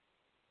peace.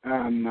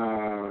 And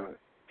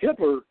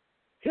Hitler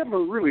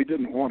really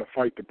didn't want to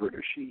fight the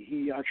British.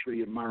 He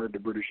actually admired the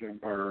British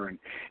Empire,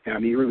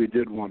 and he really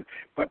did want.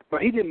 But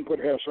he didn't put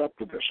Hess up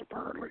to this,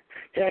 apparently.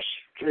 Hess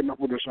came up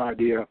with this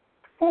idea.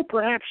 Well,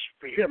 perhaps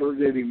Hitler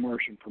gave him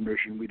Martian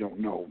permission. We don't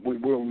know.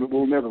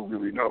 We'll never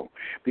really know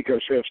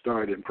because Hess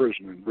died in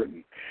prison in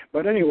Britain.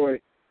 But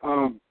anyway,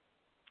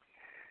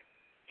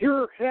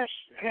 here Hess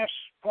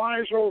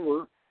flies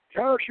over,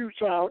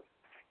 parachutes out,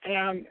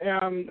 and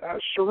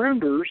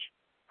surrenders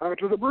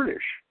to the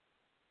British.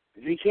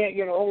 He can't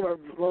get a hold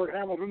of Lord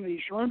Hamilton.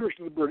 He surrenders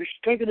to the British,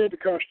 taken into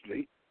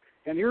custody,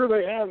 and here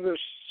they have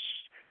this.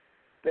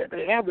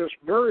 They have this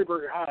very,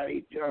 very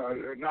high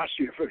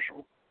Nazi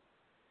official,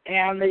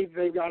 and they've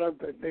got to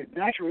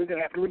naturally they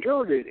have to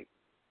interrogate him.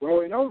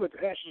 Well, we know that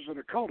Hess is an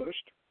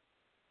occultist,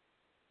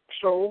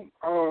 so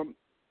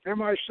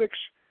MI6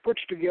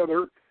 puts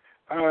together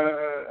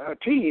a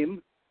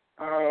team,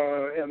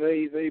 and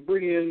they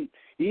bring in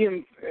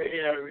Ian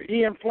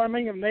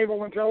Fleming of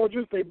Naval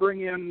Intelligence. They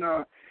bring in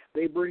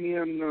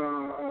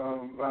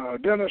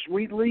Dennis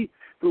Wheatley,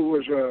 who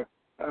was a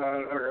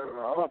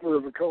author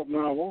of occult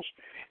novels,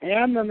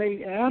 and then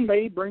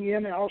they bring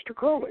in Aleister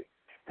Crowley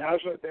as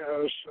an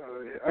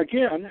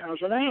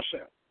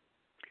asset.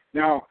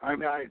 Now,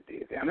 an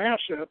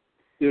asset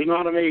is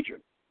not an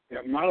agent,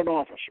 not an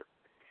officer,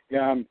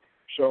 and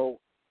so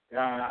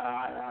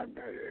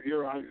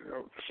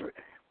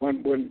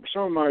when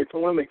some of my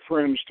polemic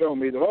friends tell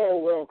me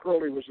that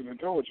Crowley was an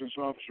intelligence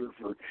officer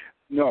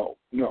no,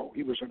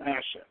 he was an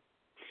asset.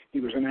 He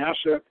was an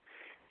asset.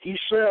 He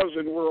says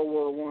in World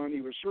War I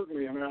he was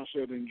certainly an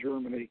asset in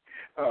Germany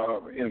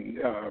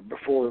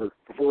before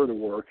the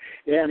war,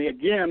 and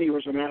again he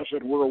was an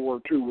asset in World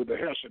War II with the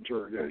Hess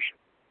interrogation.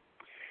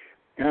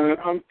 And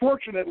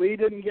unfortunately, he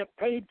didn't get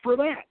paid for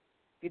that.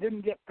 He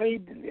didn't get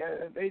paid.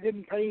 They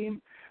didn't pay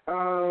him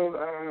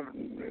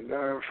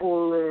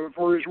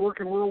for his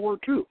work in World War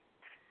II.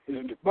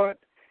 But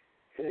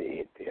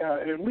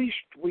at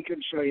least we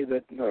can say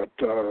that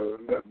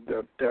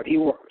he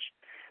was.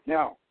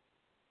 Now,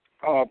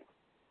 I'm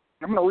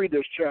going to read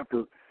this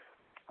chapter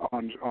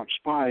on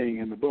spying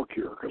in the book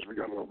here because we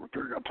got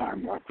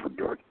time left for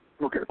doing.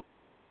 Okay.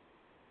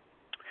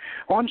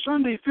 On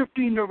Sunday,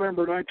 15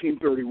 November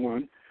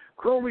 1931,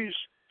 Crowley's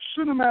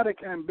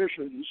cinematic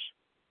ambitions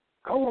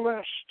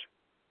coalesced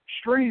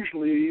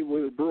strangely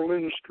with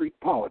Berlin street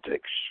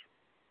politics.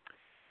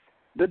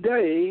 The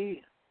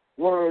day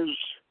was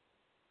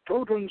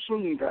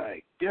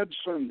Totensonntag, Dead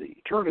Sunday,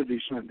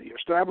 Eternity Sunday,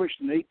 established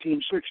in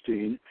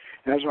 1816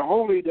 as a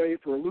holy day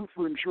for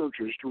Lutheran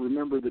churches to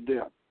remember the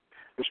dead,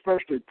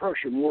 especially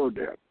Prussian war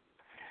dead.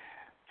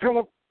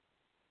 Philip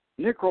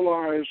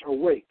Nicolai's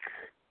Awake,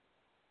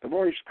 The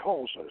Voice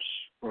Calls Us,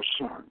 was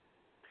sung,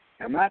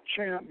 and that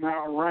chant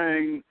now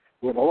rang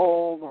with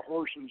all the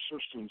hoarse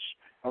insistence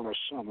of a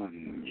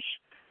summons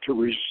to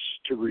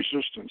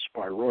resistance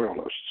by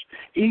royalists,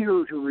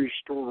 eager to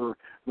restore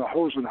the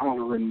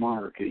Hohenzollern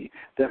monarchy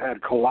that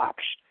had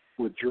collapsed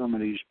with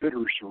Germany's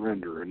bitter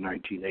surrender in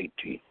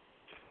 1918.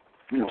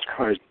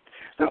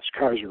 That's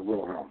Kaiser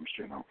Wilhelm's,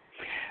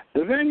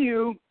 The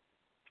venue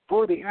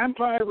for the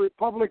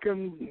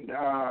anti-Republican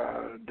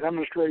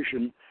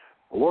demonstration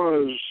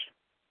was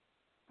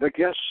the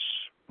Guess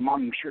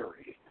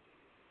Monastery,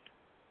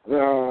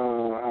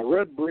 the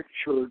red brick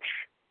church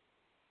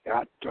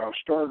at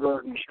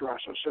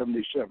Stargartenstrasse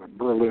 77,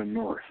 Berlin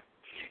North,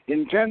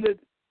 intended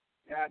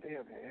at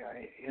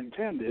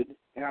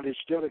its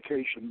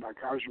dedication by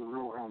Kaiser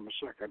Wilhelm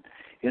II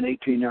in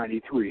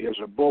 1893 as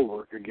a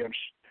bulwark against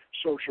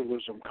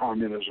socialism,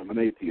 communism, and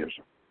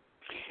atheism.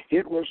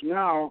 It was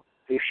now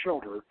a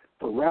shelter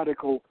for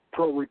radical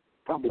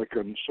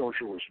pro-Republican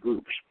socialist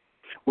groups.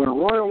 When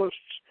royalists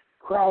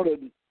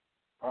crowded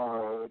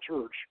the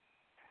church,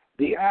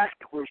 the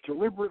act was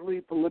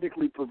deliberately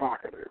politically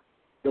provocative.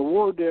 The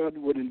war dead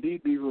would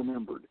indeed be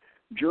remembered.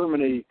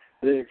 Germany,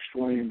 they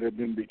exclaimed, had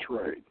been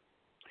betrayed.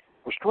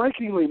 A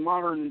strikingly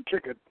modern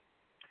ticket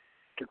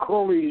to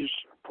Crowley's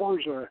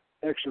Porza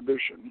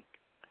exhibition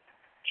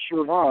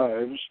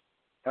survives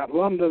at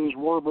London's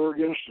Warburg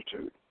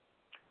Institute.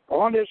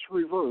 On its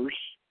reverse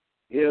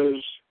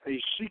is a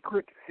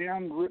secret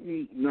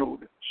handwritten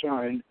note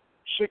signed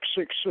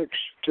 666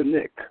 to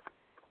Nick,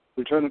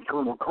 Lieutenant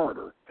Colonel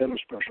Carter, head of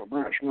Special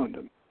Branch,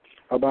 London,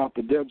 about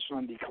the Dead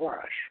Sunday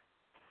clash.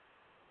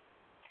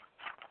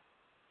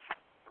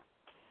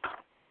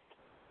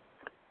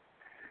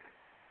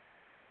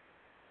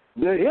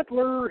 The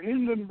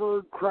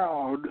Hitler-Hindenburg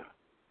crowd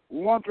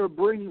want to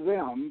bring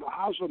them, the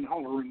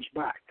Hohenzollern's,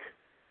 back.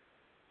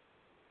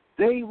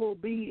 They will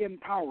be in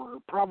power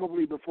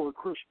probably before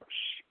Christmas,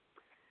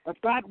 but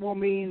that will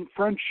mean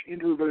French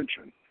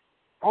intervention,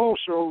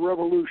 also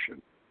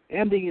revolution,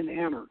 ending in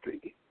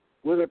anarchy,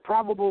 with a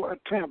probable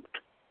attempt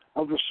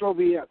of the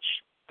Soviets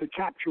to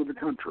capture the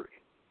country.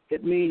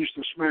 It means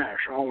to smash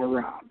all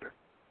around.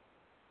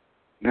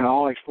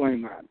 Now, I'll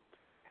explain that.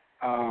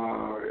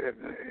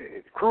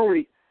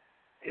 Crowley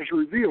is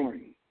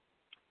revealing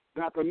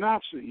that the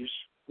Nazis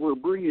were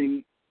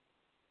bringing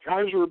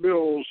Kaiser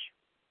Bill's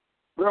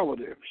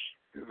relatives,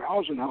 the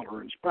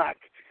Hohenzollern's, back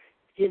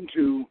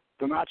into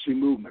the Nazi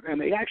movement, and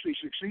they actually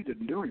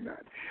succeeded in doing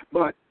that.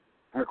 But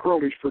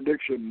Crowley's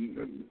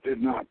prediction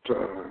did not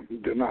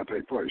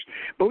take place.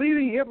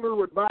 Believing Hitler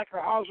would back the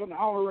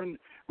Hohenzollern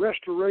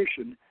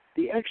restoration,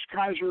 the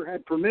ex-Kaiser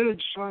had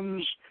permitted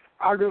sons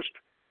August,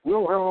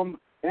 Wilhelm,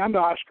 and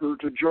Oscar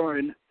to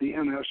join the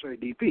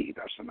NSDAP,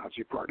 that's the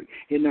Nazi Party,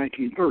 in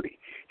 1930.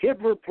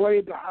 Hitler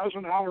played the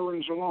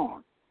Hohenzollerns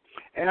along.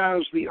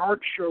 As the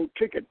art show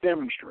ticket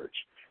demonstrates,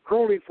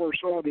 Crowley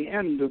foresaw the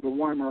end of the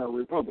Weimar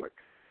Republic.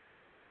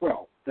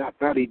 Well,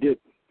 that he did,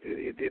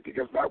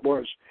 because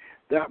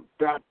the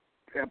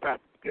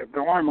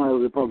Weimar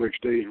Republic's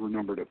days were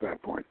numbered at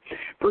that point.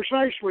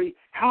 Precisely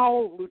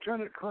how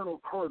Lieutenant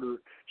Colonel Carter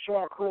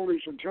saw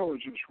Crowley's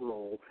intelligence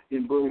role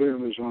in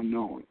Berlin is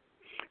unknown,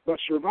 but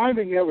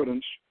surviving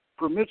evidence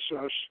permits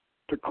us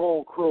to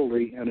call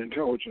Crowley an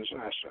intelligence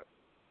asset.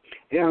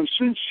 And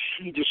since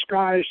he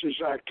disguised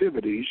his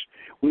activities,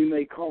 we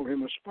may call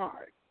him a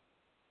spy,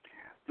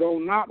 though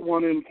not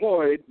one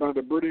employed by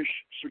the British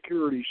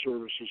security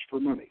services for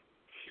money.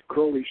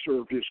 Crowley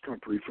served his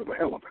country for the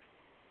hell of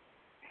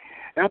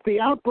it. At the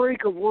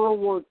outbreak of World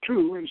War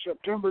II in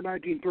September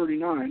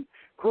 1939,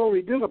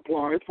 Crowley did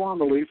apply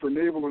formally for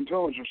Naval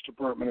Intelligence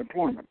Department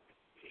employment,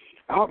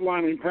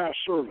 outlining past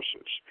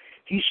services.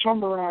 He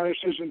summarized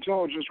his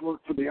intelligence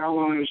work for the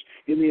Allies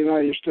in the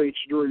United States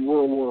during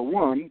World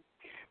War I,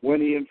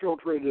 when he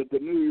infiltrated the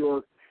New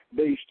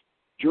York-based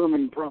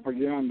German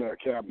propaganda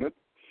cabinet,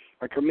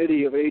 a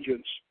committee of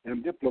agents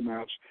and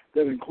diplomats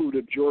that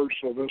included George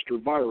Sylvester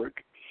Weyrich,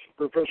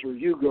 Professor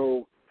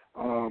Hugo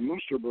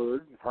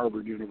Munsterberg,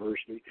 Harvard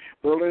University,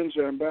 Berlin's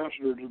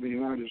ambassador to the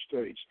United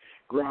States,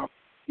 Graf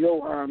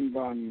Johann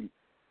von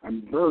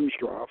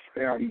Bernstorff,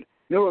 and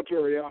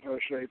military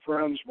attaché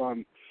Franz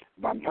von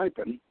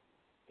Peipen,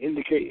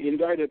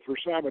 indicted for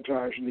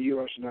sabotage in the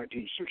U.S. in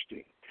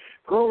 1916.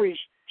 Crowley's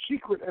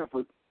secret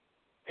effort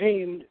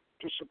aimed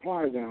to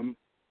supply them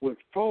with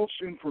false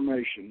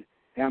information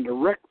and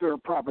direct their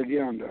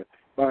propaganda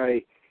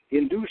by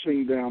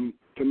inducing them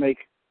to make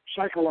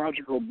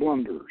psychological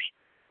blunders,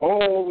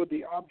 all with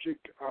the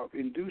object of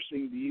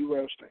inducing the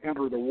U.S. to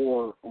enter the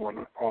war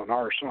on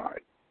our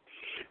side.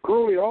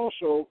 Crowley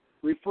also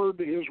referred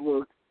to his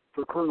work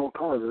for Colonel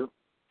Carter,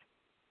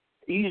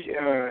 easy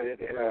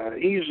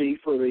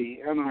for the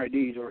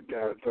NID,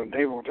 the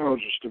Naval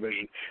Intelligence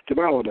Division, to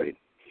validate.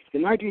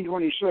 In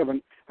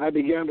 1927, I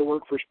began to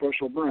work for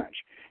Special Branch,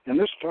 and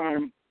this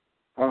time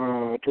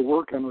to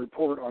work and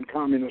report on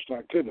communist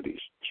activities,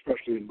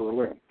 especially in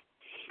Berlin,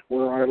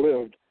 where I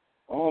lived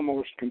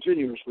almost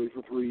continuously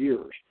for 3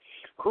 years.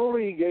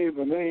 Crowley gave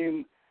the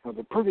name of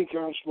the Privy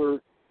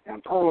Councillor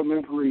and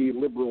Parliamentary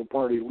Liberal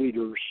Party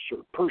leader,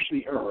 Sir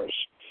Percy Harris,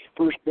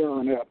 1st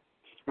Baronet,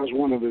 as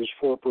one of his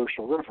 4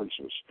 personal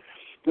references.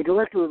 The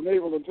Director of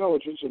Naval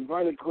Intelligence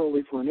invited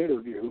Crowley for an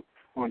interview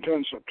on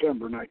 10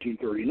 September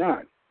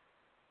 1939.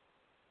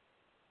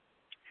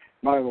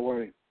 By the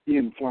way,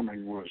 Ian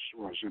Fleming was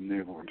in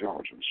Naval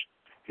Intelligence,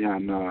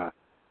 and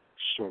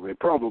so they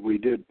probably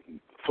did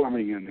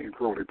Fleming and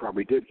Crowley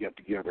probably did get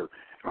together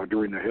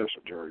during the Hess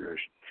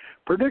interrogation.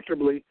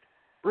 Predictably,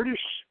 British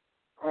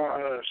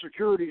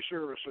security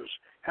services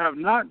have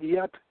not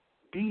yet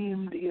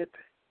deemed it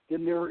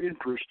in their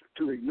interest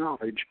to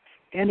acknowledge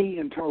any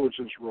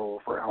intelligence role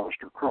for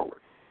Aleister Crowley.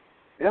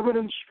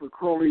 Evidence for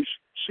Crowley's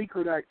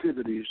secret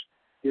activities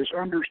is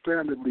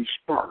understandably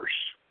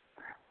sparse,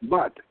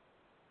 but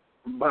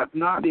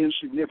not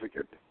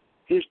insignificant.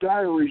 His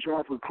diaries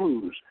offer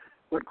clues,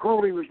 but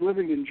Crowley was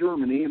living in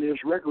Germany and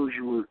his records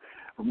were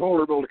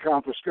vulnerable to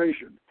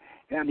confiscation,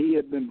 and he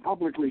had been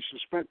publicly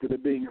suspected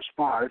of being a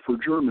spy for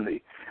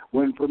Germany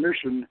when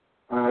permission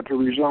to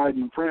reside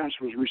in France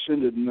was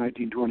rescinded in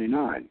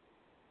 1929.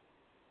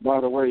 By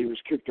the way, he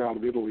was kicked out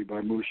of Italy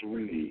by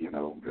Mussolini,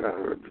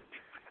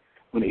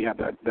 when he had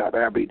that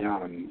abbey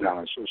down in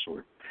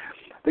Sicily.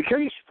 The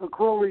case for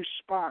Crowley's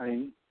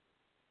spying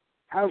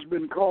has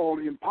been called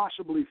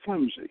impossibly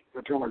flimsy,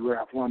 the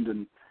Telegraph,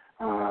 London,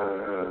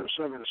 7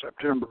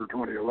 September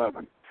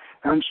 2011.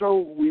 And so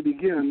we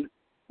begin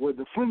with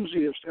the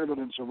flimsiest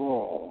evidence of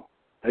all,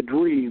 a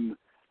dream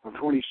of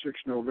 26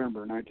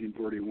 November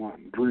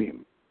 1931,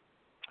 dream.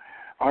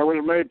 I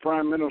was made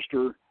Prime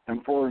Minister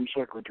and Foreign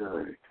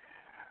Secretary,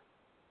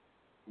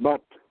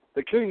 but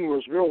the king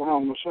was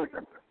Wilhelm II,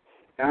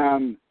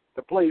 and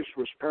the place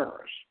was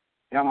Paris.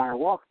 And I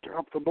walked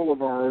up the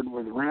boulevard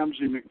with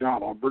Ramsay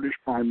MacDonald, British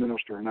Prime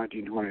Minister in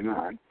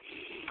 1929,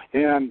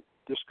 and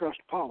discussed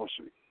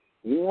policy,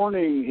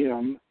 warning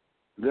him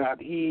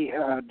that he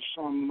had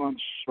some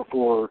months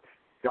before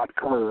got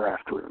Carter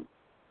after him.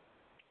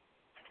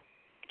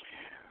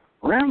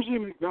 Ramsay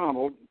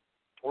MacDonald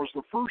was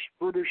the first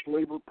British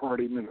Labour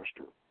Party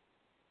minister.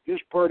 His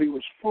party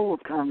was full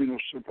of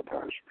communist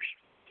sympathizers.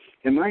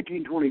 In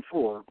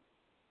 1924,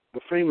 the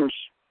famous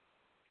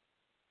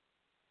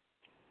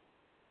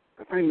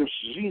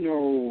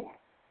Zeno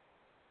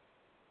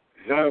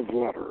Zev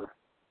letter,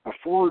 a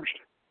forged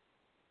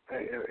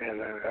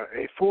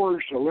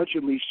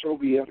allegedly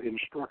Soviet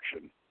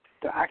instruction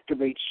to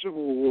activate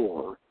civil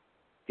war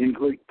in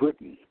Great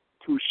Britain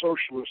through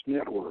socialist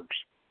networks,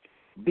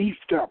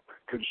 beefed up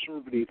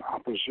conservative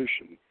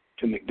opposition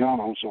to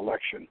MacDonald's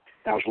election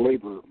as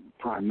Labour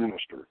Prime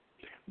Minister,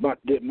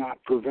 but did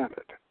not prevent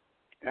it.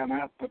 And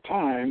at the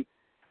time,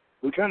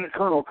 Lieutenant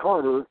Colonel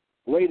Carter,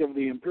 late of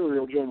the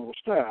Imperial General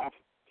Staff,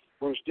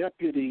 was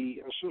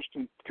Deputy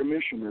Assistant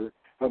Commissioner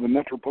of the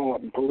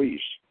Metropolitan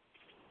Police.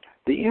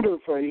 The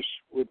interface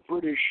with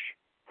British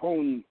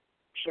Home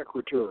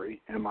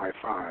Secretary,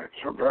 MI5,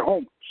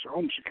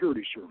 Home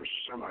Security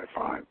Services,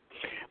 MI5,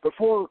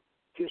 before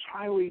his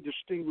highly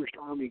distinguished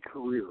Army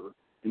career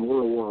in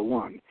World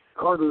War I,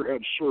 Carter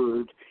had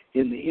served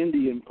in the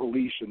Indian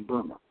Police in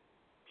Burma.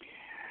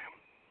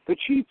 The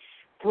chief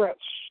threats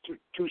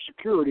to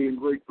security in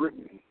Great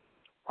Britain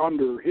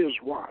under his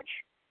watch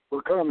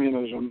were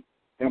communism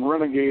and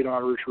renegade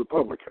Irish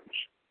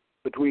Republicans.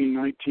 Between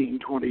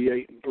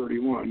 1928 and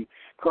 31,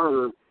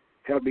 Carter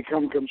had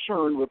become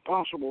concerned with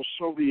possible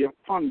Soviet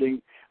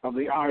funding of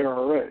the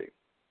IRA,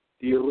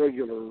 the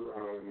irregular,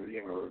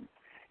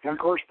 and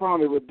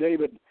corresponded with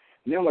David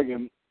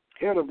Nelligan,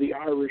 head of the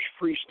Irish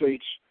Free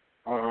States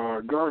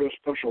Garda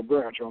Special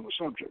Branch on the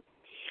subject.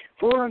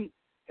 Foreign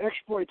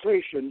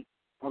exploitation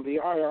of the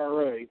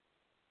IRA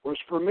was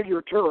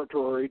familiar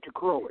territory to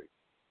Crowley,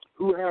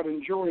 who had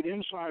enjoyed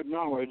inside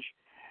knowledge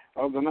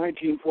of the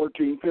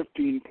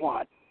 1914-15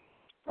 plot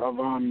of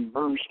von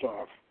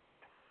Bernstorff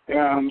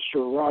and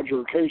Sir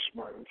Roger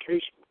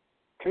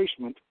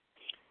Casement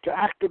to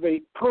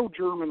activate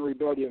pro-German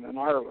rebellion in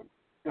Ireland.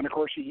 And of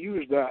course, he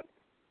used that,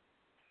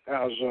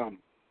 as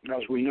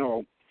we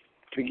know,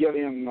 to get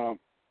in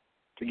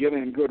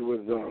good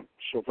with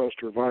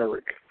Sylvester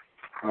Vyrick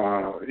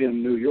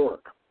in New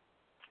York.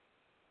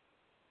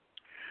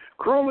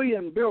 Crowley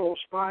and Bill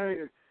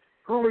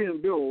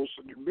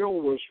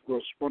was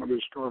one of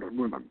his scarlet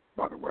women,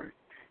 by the way.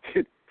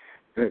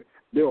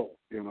 Bill,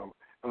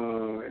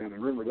 and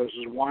remember, this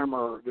is the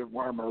Weimar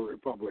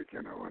Republic,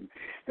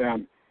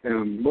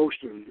 and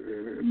most of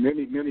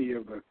many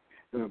of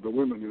the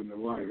women in the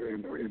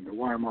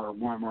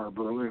Weimar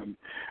Berlin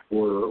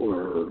were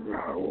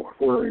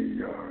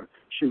wearing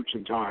suits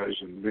and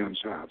ties and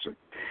men's hats.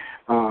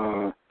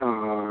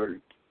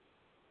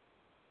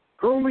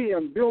 Crowley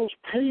and Bill's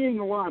paying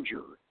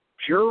lodger,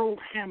 Gerald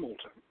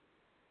Hamilton,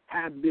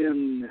 had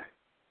been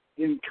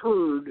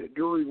interred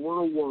during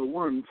World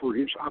War I for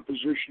his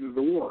opposition to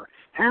the war.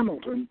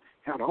 Hamilton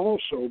had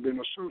also been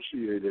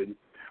associated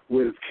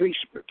with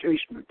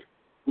Casement,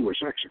 who was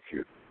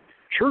executed.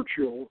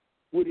 Churchill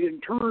would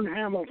intern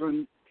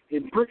Hamilton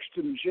in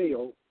Brixton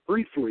Jail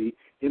briefly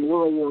in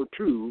World War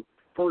II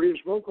for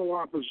his vocal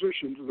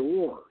opposition to the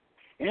war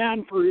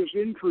and for his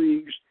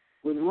intrigues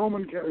with the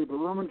Roman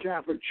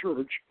Catholic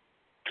Church,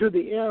 to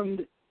the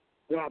end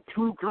that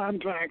through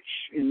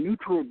contacts in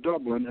neutral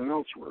Dublin and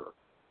elsewhere,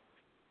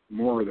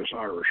 more of this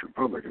Irish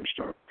Republican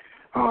stuff,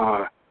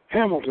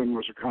 Hamilton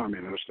was a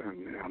communist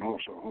and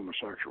also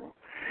homosexual.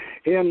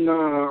 In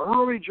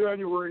early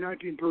January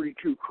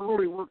 1932,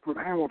 Crowley worked with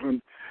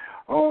Hamilton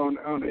on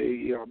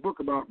a book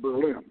about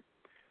Berlin.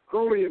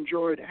 Crowley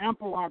enjoyed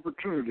ample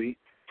opportunity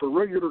for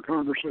regular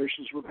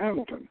conversations with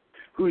Hamilton,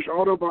 whose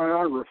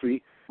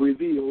autobiography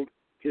revealed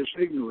his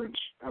ignorance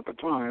at the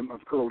time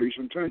of Crowley's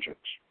intentions.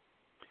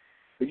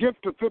 The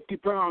gift of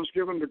 £50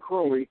 given to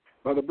Crowley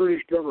by the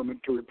British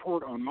government to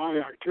report on my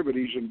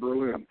activities in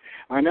Berlin.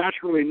 I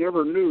naturally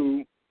never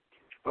knew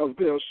of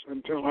this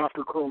until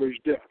after Crowley's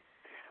death,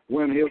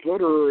 when his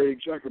literary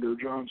executor,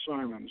 John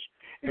Simons,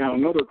 and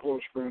another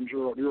close friend,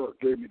 Gerald York,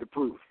 gave me the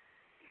proof.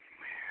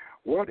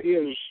 What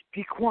is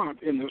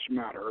piquant in this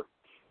matter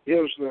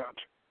is that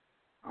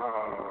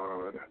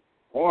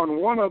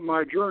on one of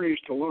my journeys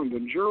to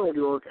London, Gerald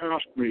York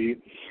asked me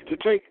to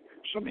take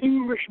some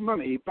English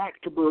money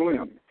back to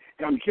Berlin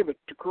and give it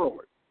to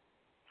Crowley.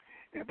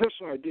 And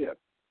this I did.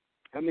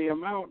 And the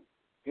amount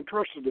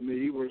entrusted to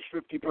me was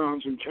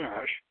 £50 in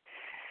cash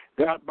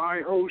that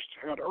my host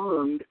had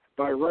earned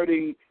by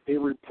writing a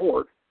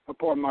report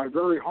upon my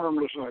very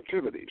harmless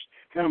activities.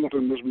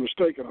 Hamilton was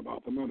mistaken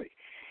about the money.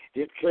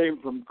 It came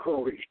from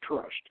Crowley's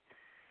trust.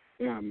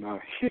 And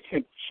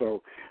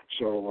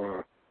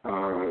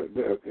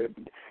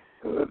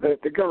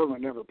the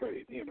government never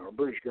paid,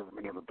 British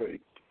government never paid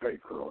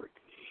Crowley.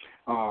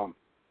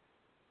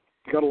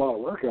 Got a lot of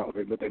work out of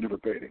him, but they never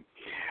paid him.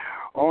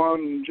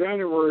 On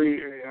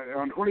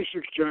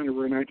 26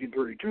 January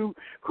 1932,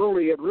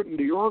 Crowley had written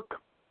to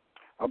York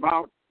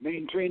about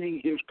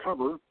maintaining his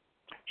cover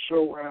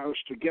so as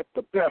to get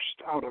the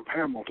best out of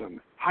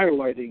Hamilton,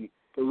 highlighting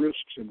the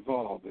risks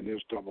involved in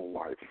his double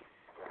life.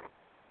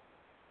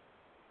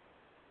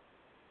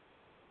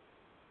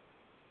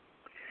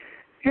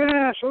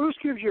 Yeah, so this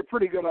gives you a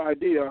pretty good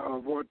idea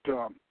of what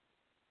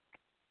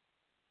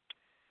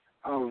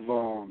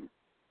I'll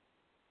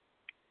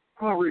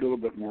read a little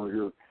bit more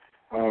here.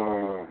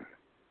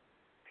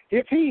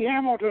 If he,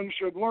 Hamilton,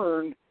 should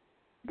learn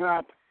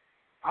that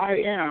I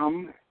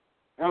am,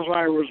 as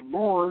I was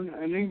born,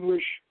 an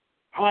English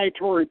high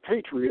Tory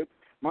patriot,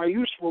 my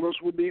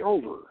usefulness would be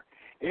over.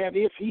 And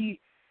if he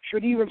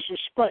should even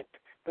suspect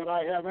that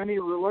I have any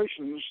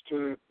relations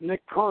to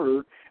Nick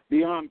Carter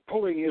beyond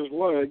pulling his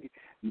leg,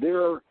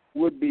 there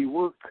would be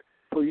work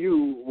for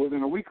you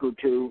within a week or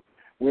two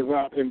with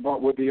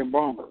the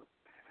embalmer.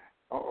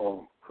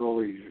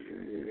 Crowley's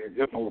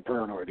getting a little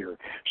paranoid here.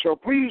 So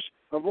please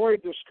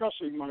avoid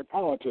discussing my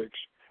politics,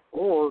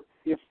 or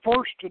if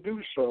forced to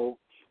do so,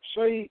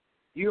 say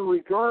you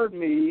regard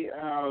me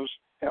as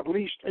at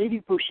least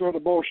 80% a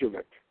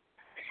Bolshevik.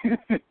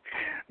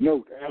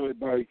 Note added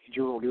by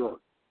Gerald York.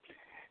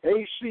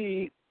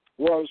 AC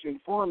was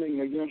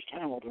informing against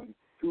Hamilton,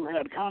 who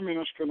had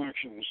communist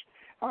connections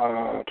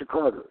to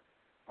Carter.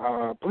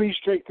 Please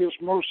take this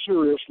most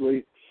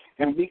seriously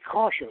and be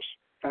cautious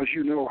as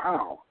you know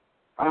how.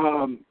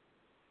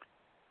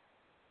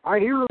 I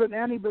hear that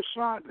Annie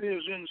Besant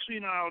is in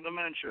senile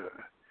dementia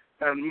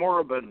and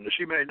morbid.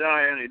 She may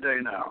die any day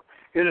now.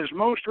 It is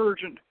most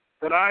urgent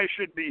that I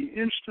should be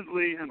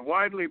instantly and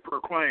widely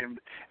proclaimed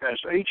as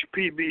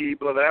H.P.B.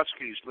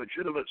 Blavatsky's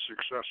legitimate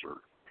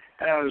successor.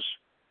 As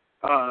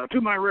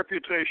to my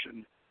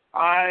reputation,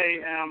 I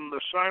am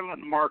the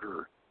silent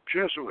martyr,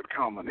 Jesuit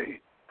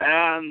company,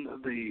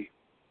 and the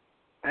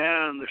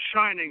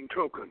shining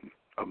token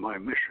of my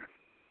mission.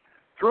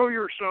 Throw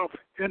yourself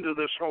into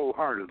this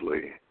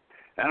wholeheartedly,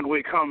 and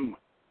we come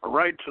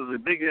right to the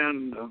big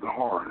end of the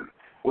horn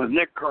with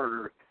Nick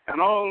Carter and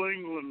all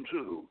England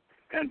too,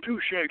 and 2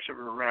 shakes of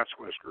her rat's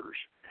whiskers.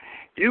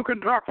 You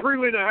can talk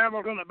freely to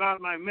Hamilton about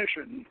my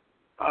mission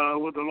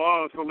with the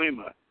law of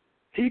Thelema.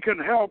 He can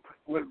help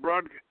with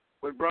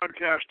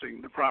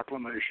broadcasting the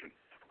proclamation.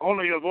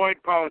 Only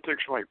avoid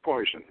politics like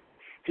poison.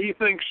 He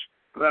thinks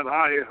that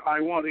I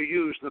want to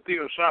use the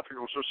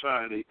Theosophical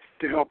Society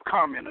to help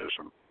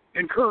communism.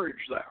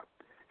 Encourage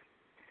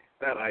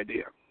that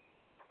idea.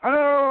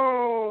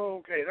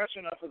 Oh, okay, that's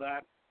enough of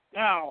that.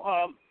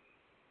 Now,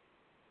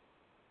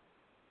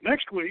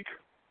 next week,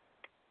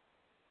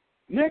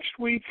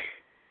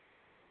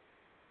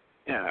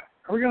 yeah,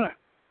 are we gonna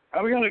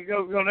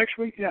go next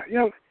week? Yeah,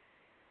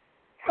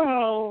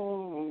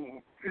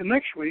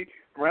 next week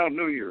around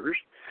New Year's,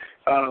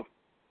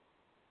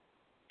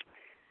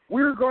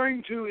 we're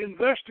going to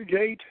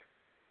investigate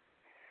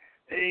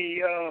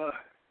a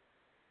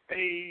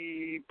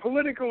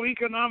political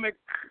economic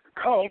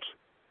cult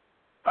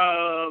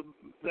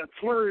that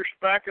flourished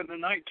back in the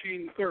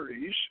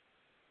 1930s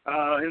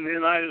in the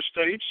United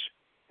States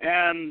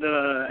and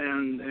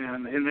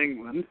in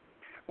England,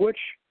 which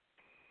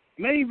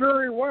may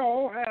very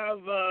well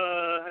have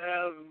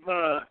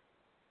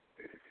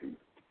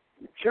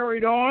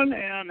carried on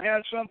and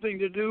had something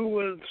to do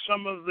with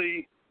some of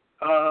the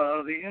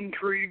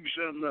intrigues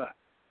and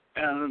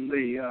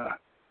the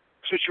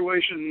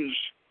situations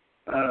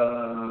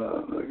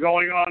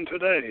going on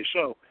today.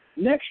 So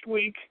next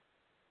week,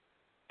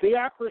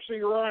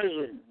 Theocracy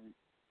Rising,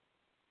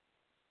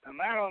 and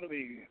that ought to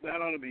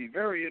be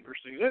very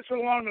interesting. It's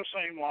along the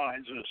same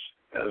lines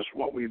as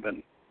what we've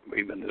been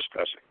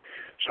discussing.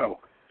 So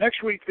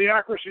next week,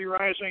 Theocracy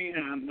Rising,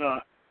 and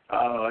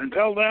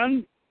until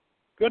then,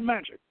 good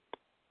magic.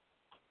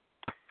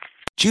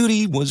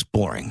 Judy was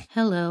boring.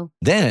 Hello.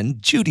 Then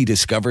Judy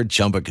discovered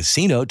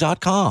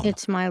ChumbaCasino.com.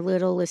 It's my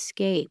little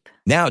escape.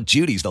 Now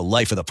Judy's the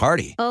life of the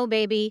party. Oh,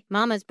 baby,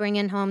 mama's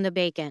bringing home the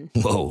bacon.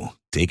 Whoa,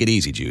 take it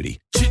easy, Judy.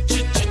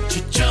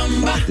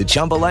 The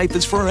Chumba life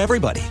is for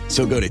everybody.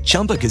 So go to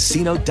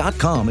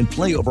ChumbaCasino.com and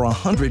play over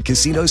 100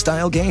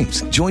 casino-style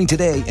games. Join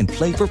today and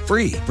play for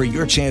free for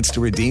your chance to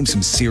redeem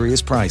some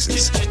serious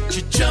prizes.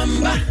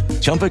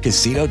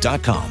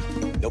 ChumbaCasino.com.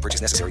 No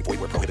purchase necessary. Void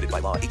where prohibited by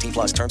law.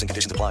 18+ terms and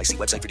conditions apply. See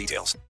website for details.